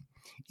Russian.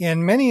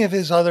 And many of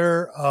his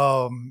other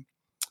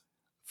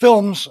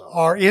films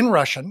are in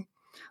Russian.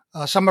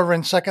 Some are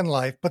in Second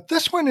Life, but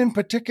this one in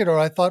particular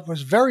I thought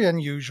was very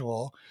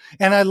unusual,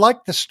 and I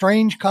liked the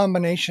strange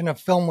combination of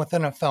film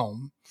within a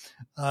film.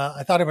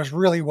 I thought it was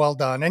really well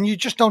done, and you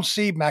just don't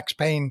see Max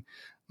Payne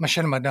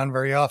machinima done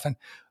very often.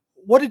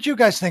 What did you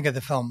guys think of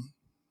the film?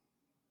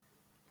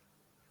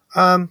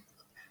 I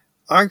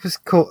was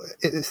caught.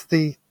 It's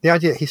the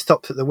idea that he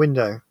stops at the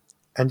window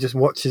and just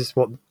watches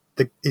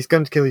he's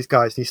going to kill these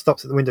guys, and he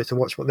stops at the window to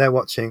watch what they're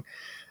watching.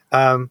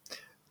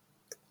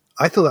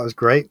 I thought that was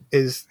great.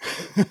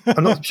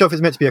 I'm not sure if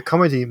it's meant to be a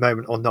comedy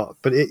moment or not,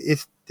 but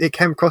it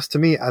came across to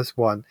me as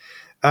one.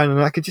 And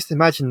I could just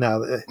imagine now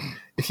that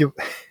if you're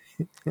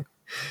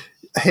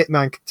a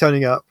hitman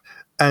turning up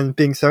and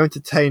being so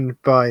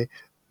entertained by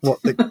what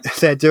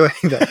they're doing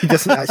that he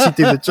doesn't actually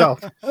do the job.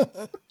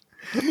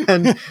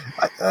 And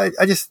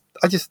I just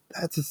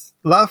had to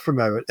laugh for a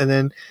moment, and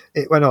then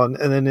it went on,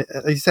 and then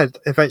he said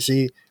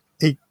eventually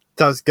he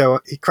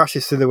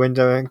crashes through the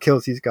window and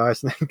kills these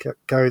guys, and then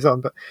goes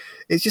on. But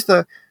it's just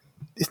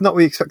it's not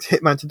what you expect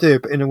Hitman to do,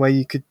 but in a way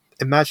you could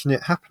imagine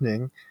it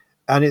happening,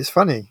 and it's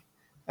funny,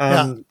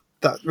 and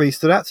that really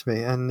stood out to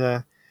me.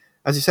 And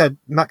as you said,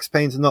 Max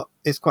Payne's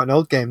it's quite an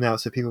old game now,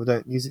 so people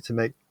don't use it to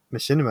make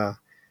machinima.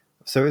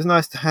 So it was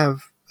nice to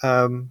have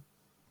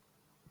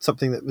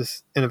something that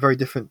was in a very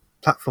different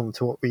platform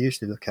to what we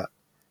usually look at.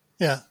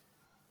 Yeah.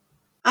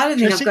 I don't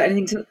think I've got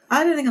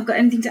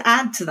anything to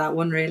add to that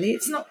one. Really,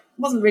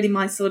 wasn't really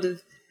my sort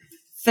of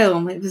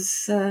film. It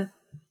was, no,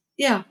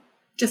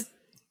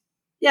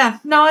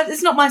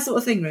 it's not my sort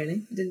of thing.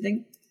 Really, I didn't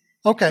think.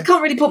 Okay. I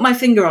can't really put my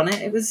finger on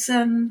it. It was,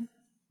 I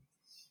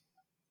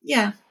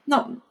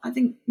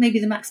think maybe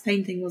the Max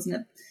Payne thing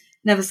wasn't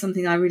never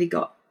something I really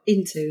got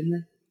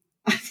into.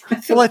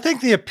 I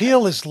think the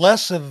appeal is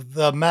less of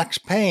the Max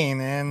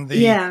Payne and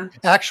the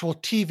actual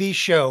TV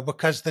show,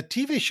 because the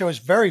TV show is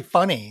very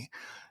funny.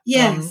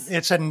 Yes.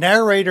 It's a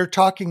narrator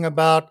talking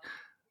about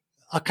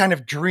a kind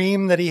of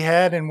dream that he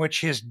had in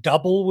which his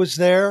double was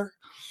there,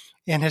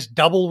 and his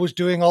double was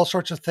doing all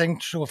sorts of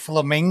things to a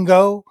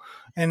flamingo.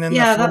 And then the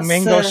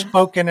flamingo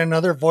spoke in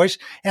another voice.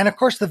 And of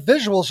course, the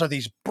visuals are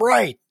these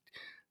bright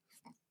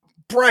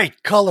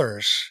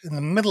colors in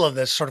the middle of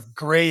this sort of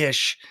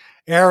grayish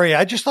area.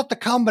 I just thought the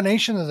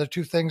combination of the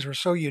two things were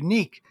so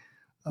unique.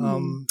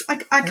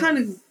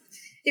 It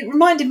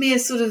reminded me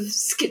of sort of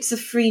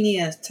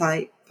schizophrenia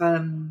type,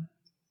 that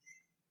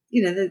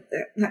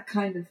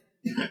kind of,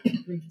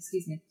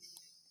 excuse me.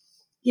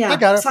 Yeah, I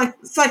got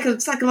it.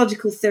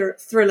 Psychological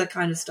thriller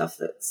kind of stuff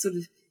that sort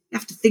of you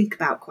have to think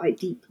about quite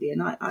deeply.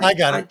 And I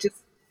got it.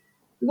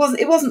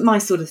 It wasn't my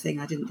sort of thing.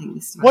 I didn't think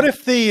this time. What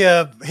if the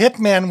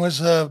Hitman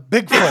was a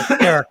Bigfoot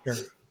character?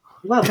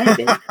 Well,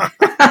 maybe.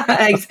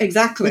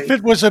 Exactly. If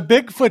it was a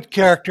Bigfoot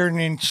character and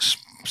he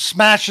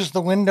smashes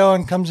the window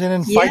and comes in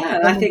and fights.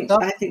 Yeah, I think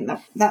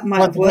that might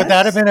have worked. Would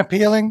that have been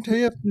appealing to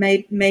you?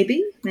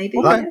 Maybe. Okay.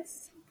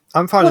 Yes.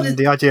 I'm finding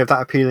the idea of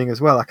that appealing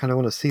as well. I kind of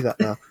want to see that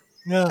now.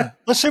 Yeah.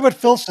 Let's see what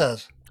Phil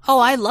says. Oh,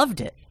 I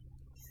loved it.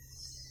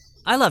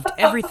 I loved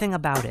everything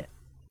about it.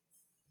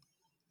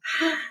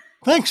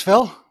 Thanks,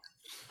 Phil.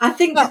 I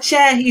think the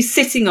chair he's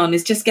sitting on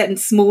is just getting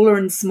smaller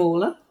and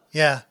smaller.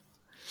 Yeah.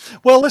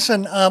 Well,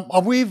 listen,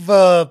 we've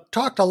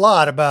talked a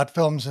lot about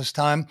films this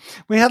time.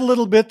 We had a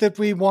little bit that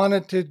we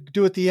wanted to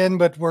do at the end,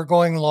 but we're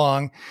going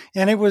long.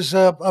 And it was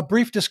a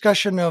brief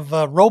discussion of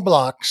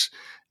Roblox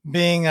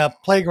being a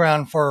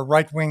playground for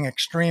right-wing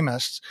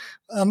extremists.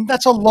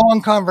 That's a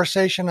long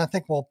conversation. I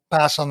think we'll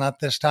pass on that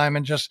this time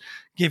and just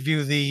give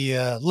you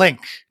the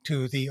link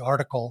to the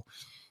article.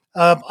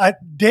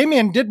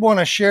 Damien did want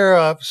to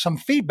share some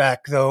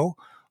feedback, though,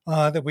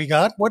 that we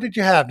got. What did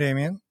you have,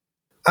 Damien?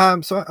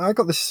 So I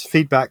got this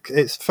feedback.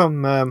 It's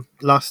from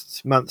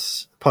last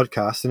month's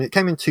podcast, and it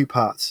came in two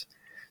parts.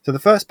 So the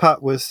first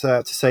part was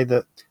to say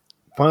that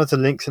one of the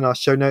links in our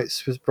show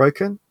notes was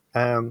broken.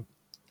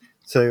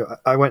 So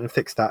I went and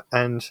fixed that.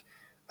 And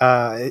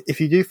if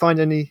you do find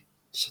any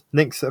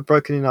links that are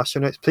broken in our show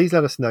notes, please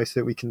let us know so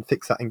that we can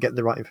fix that and get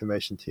the right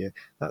information to you.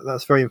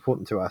 That's very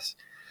important to us.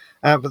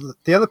 But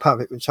the other part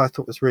of it, which I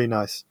thought was really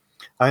nice,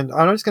 and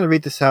I'm just going to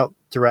read this out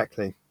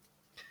directly.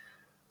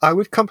 I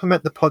would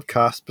compliment the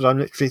podcast, but I'm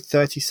literally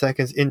 30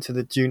 seconds into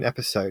the June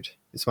episode.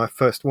 It's my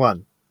first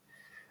one.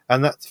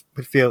 And that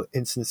would feel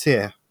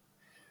insincere.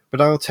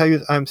 But I will tell you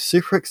that I'm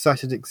super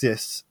excited it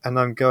exists, and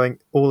I'm going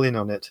all in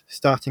on it,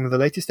 starting with the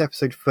latest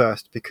episode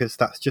first, because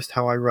that's just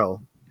how I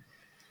roll.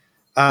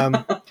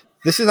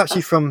 This is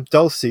actually from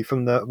Dulcie,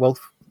 from the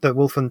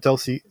Wolf and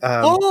Dulcie.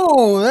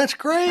 That's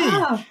great.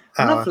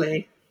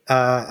 Lovely.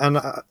 And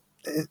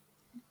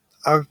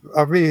I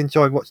really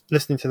enjoyed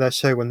listening to their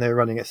show when they were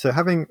running it. So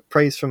having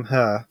praise from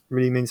her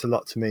really means a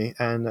lot to me,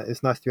 and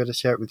it's nice to be able to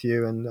share it with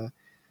you. And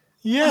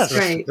yes,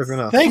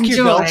 everyone else. Thank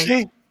you,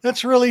 Dulcie.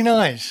 That's really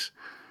nice.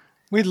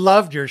 We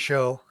loved your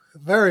show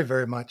very,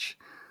 very much.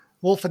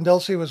 Wolf and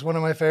Dulcie was one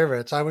of my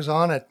favorites. I was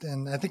on it,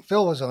 and I think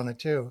Phil was on it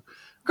too.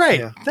 Great.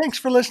 Yeah. Thanks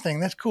for listening.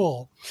 That's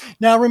cool.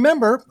 Now,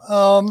 remember,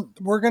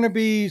 we're going to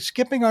be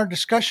skipping our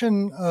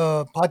discussion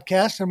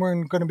podcast, and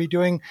we're going to be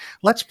doing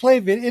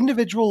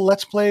individual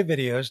Let's Play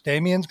videos.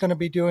 Damien's going to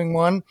be doing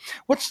one.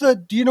 Do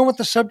you know what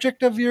the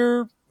subject of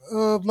your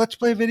Let's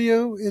Play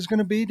video is going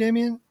to be,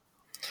 Damien?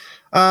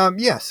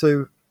 Yeah,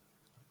 so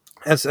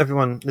as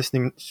everyone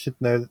listening should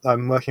know,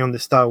 I'm working on the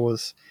Star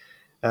Wars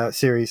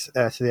series,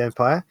 Heir to the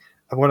Empire.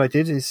 And what I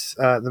did is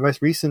the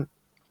most recent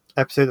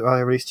episode that I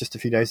released just a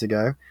few days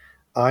ago,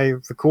 I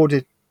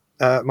recorded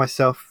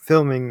myself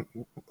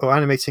filming or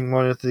animating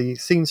one of the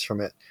scenes from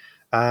it.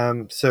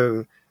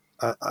 So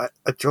I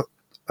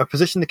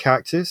position the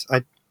characters,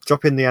 I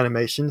drop in the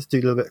animations, do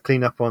a little bit of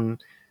cleanup on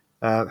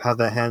how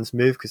their hands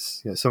move,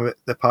 because some of it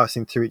they're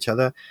passing through each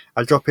other.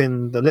 I drop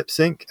in the lip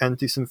sync and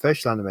do some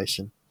facial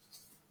animation.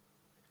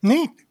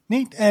 Neat.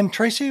 And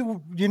Tracy,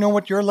 do you know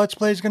what your Let's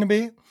Play is going to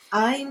be?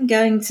 I'm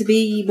going to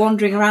be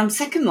wandering around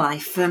Second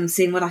Life,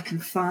 seeing what I can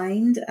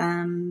find,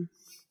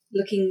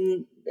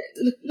 looking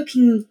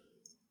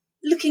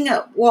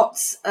at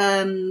what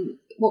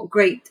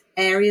great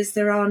areas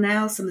there are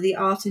now, some of the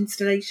art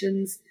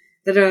installations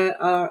that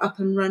are up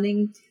and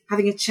running,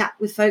 having a chat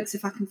with folks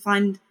if I can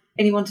find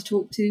anyone to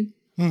talk to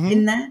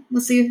in there.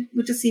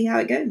 We'll just see how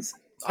it goes.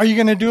 Are you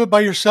going to do it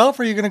by yourself,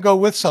 or are you going to go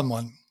with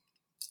someone?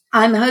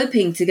 I'm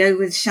hoping to go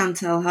with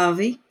Chantal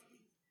Harvey,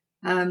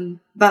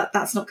 but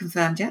that's not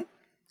confirmed yet.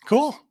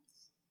 Cool.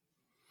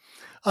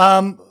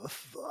 I'm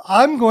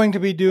going to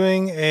be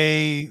doing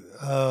a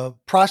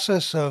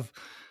process of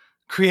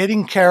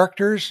creating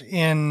characters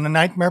in The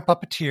Nightmare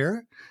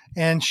Puppeteer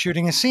and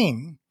shooting a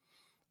scene.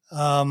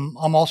 I'm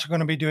also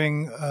going to be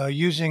doing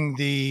using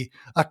a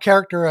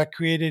character I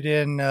created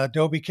in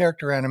Adobe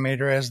Character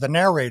Animator as the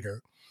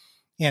narrator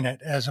in it,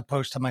 as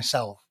opposed to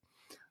myself.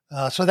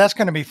 So that's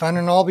going to be fun,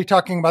 and I'll be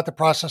talking about the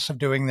process of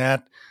doing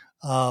that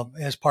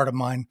as part of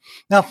mine.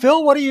 Now,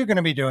 Phil, what are you going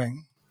to be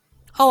doing?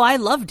 Oh, I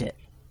loved it.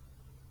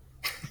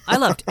 I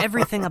loved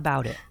everything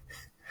about it.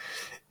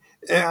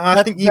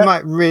 I think you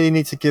might really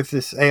need to give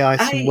this AI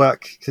some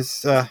work,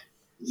 because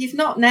you've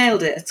not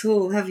nailed it at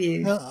all, have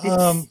you?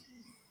 Let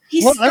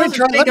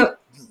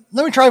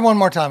me try one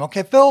more time.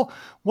 Okay, Phil,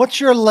 what's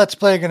your Let's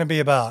Play going to be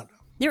about?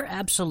 You're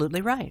absolutely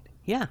right.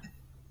 Yeah.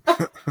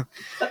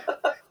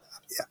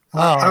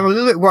 I'm a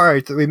little bit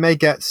worried that we may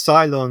get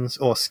Cylons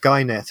or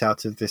Skynet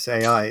out of this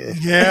AI.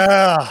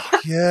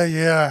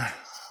 Yeah.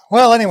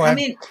 Well, anyway. I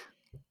mean,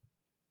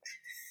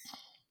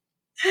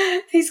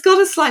 he's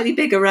got a slightly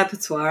bigger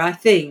repertoire, I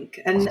think.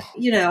 And,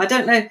 I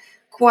don't know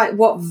quite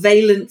what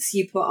valence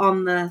you put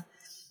on the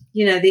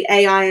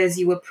AI as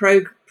you were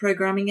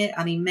programming it.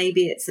 I mean,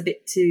 maybe it's a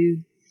bit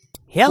too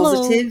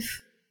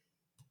positive.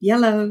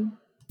 Yellow.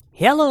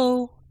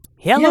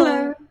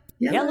 Bye-bye.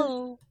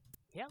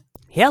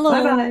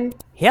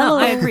 Hello.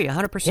 I agree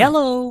 100%.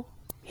 Hello.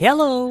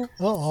 Hello.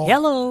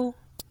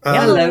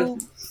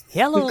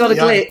 We've got a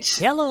glitch.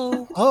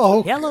 Hello.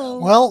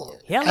 Well,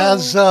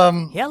 as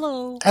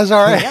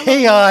our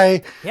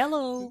AI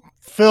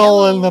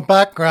Phil in the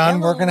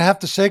background, we're going to have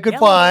to say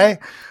goodbye.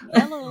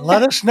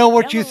 Let us know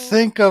what you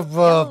think of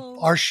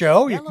our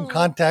show. You can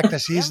contact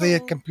us easily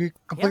at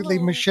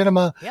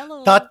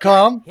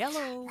completelymachinima.com.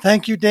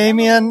 Thank you,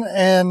 Damien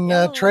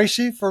and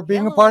Tracy, for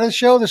being a part of the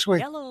show this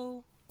week.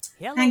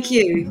 Thank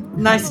you.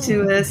 Nice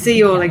to see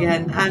you all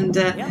again. And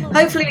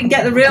hopefully we can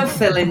get the real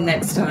Phil in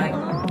next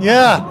time.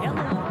 Yeah.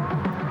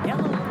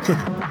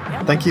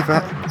 Thank you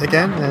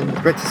again, and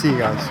great to see you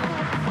guys.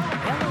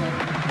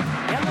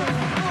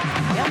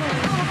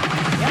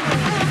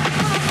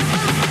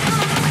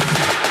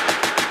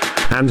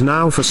 And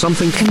now for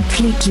something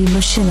completely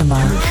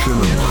machinima.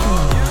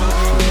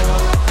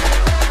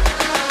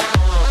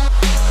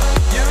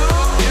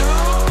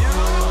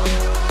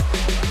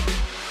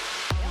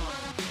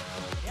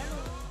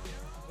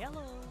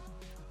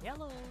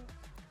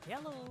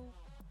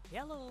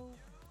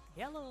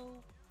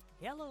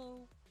 Hello.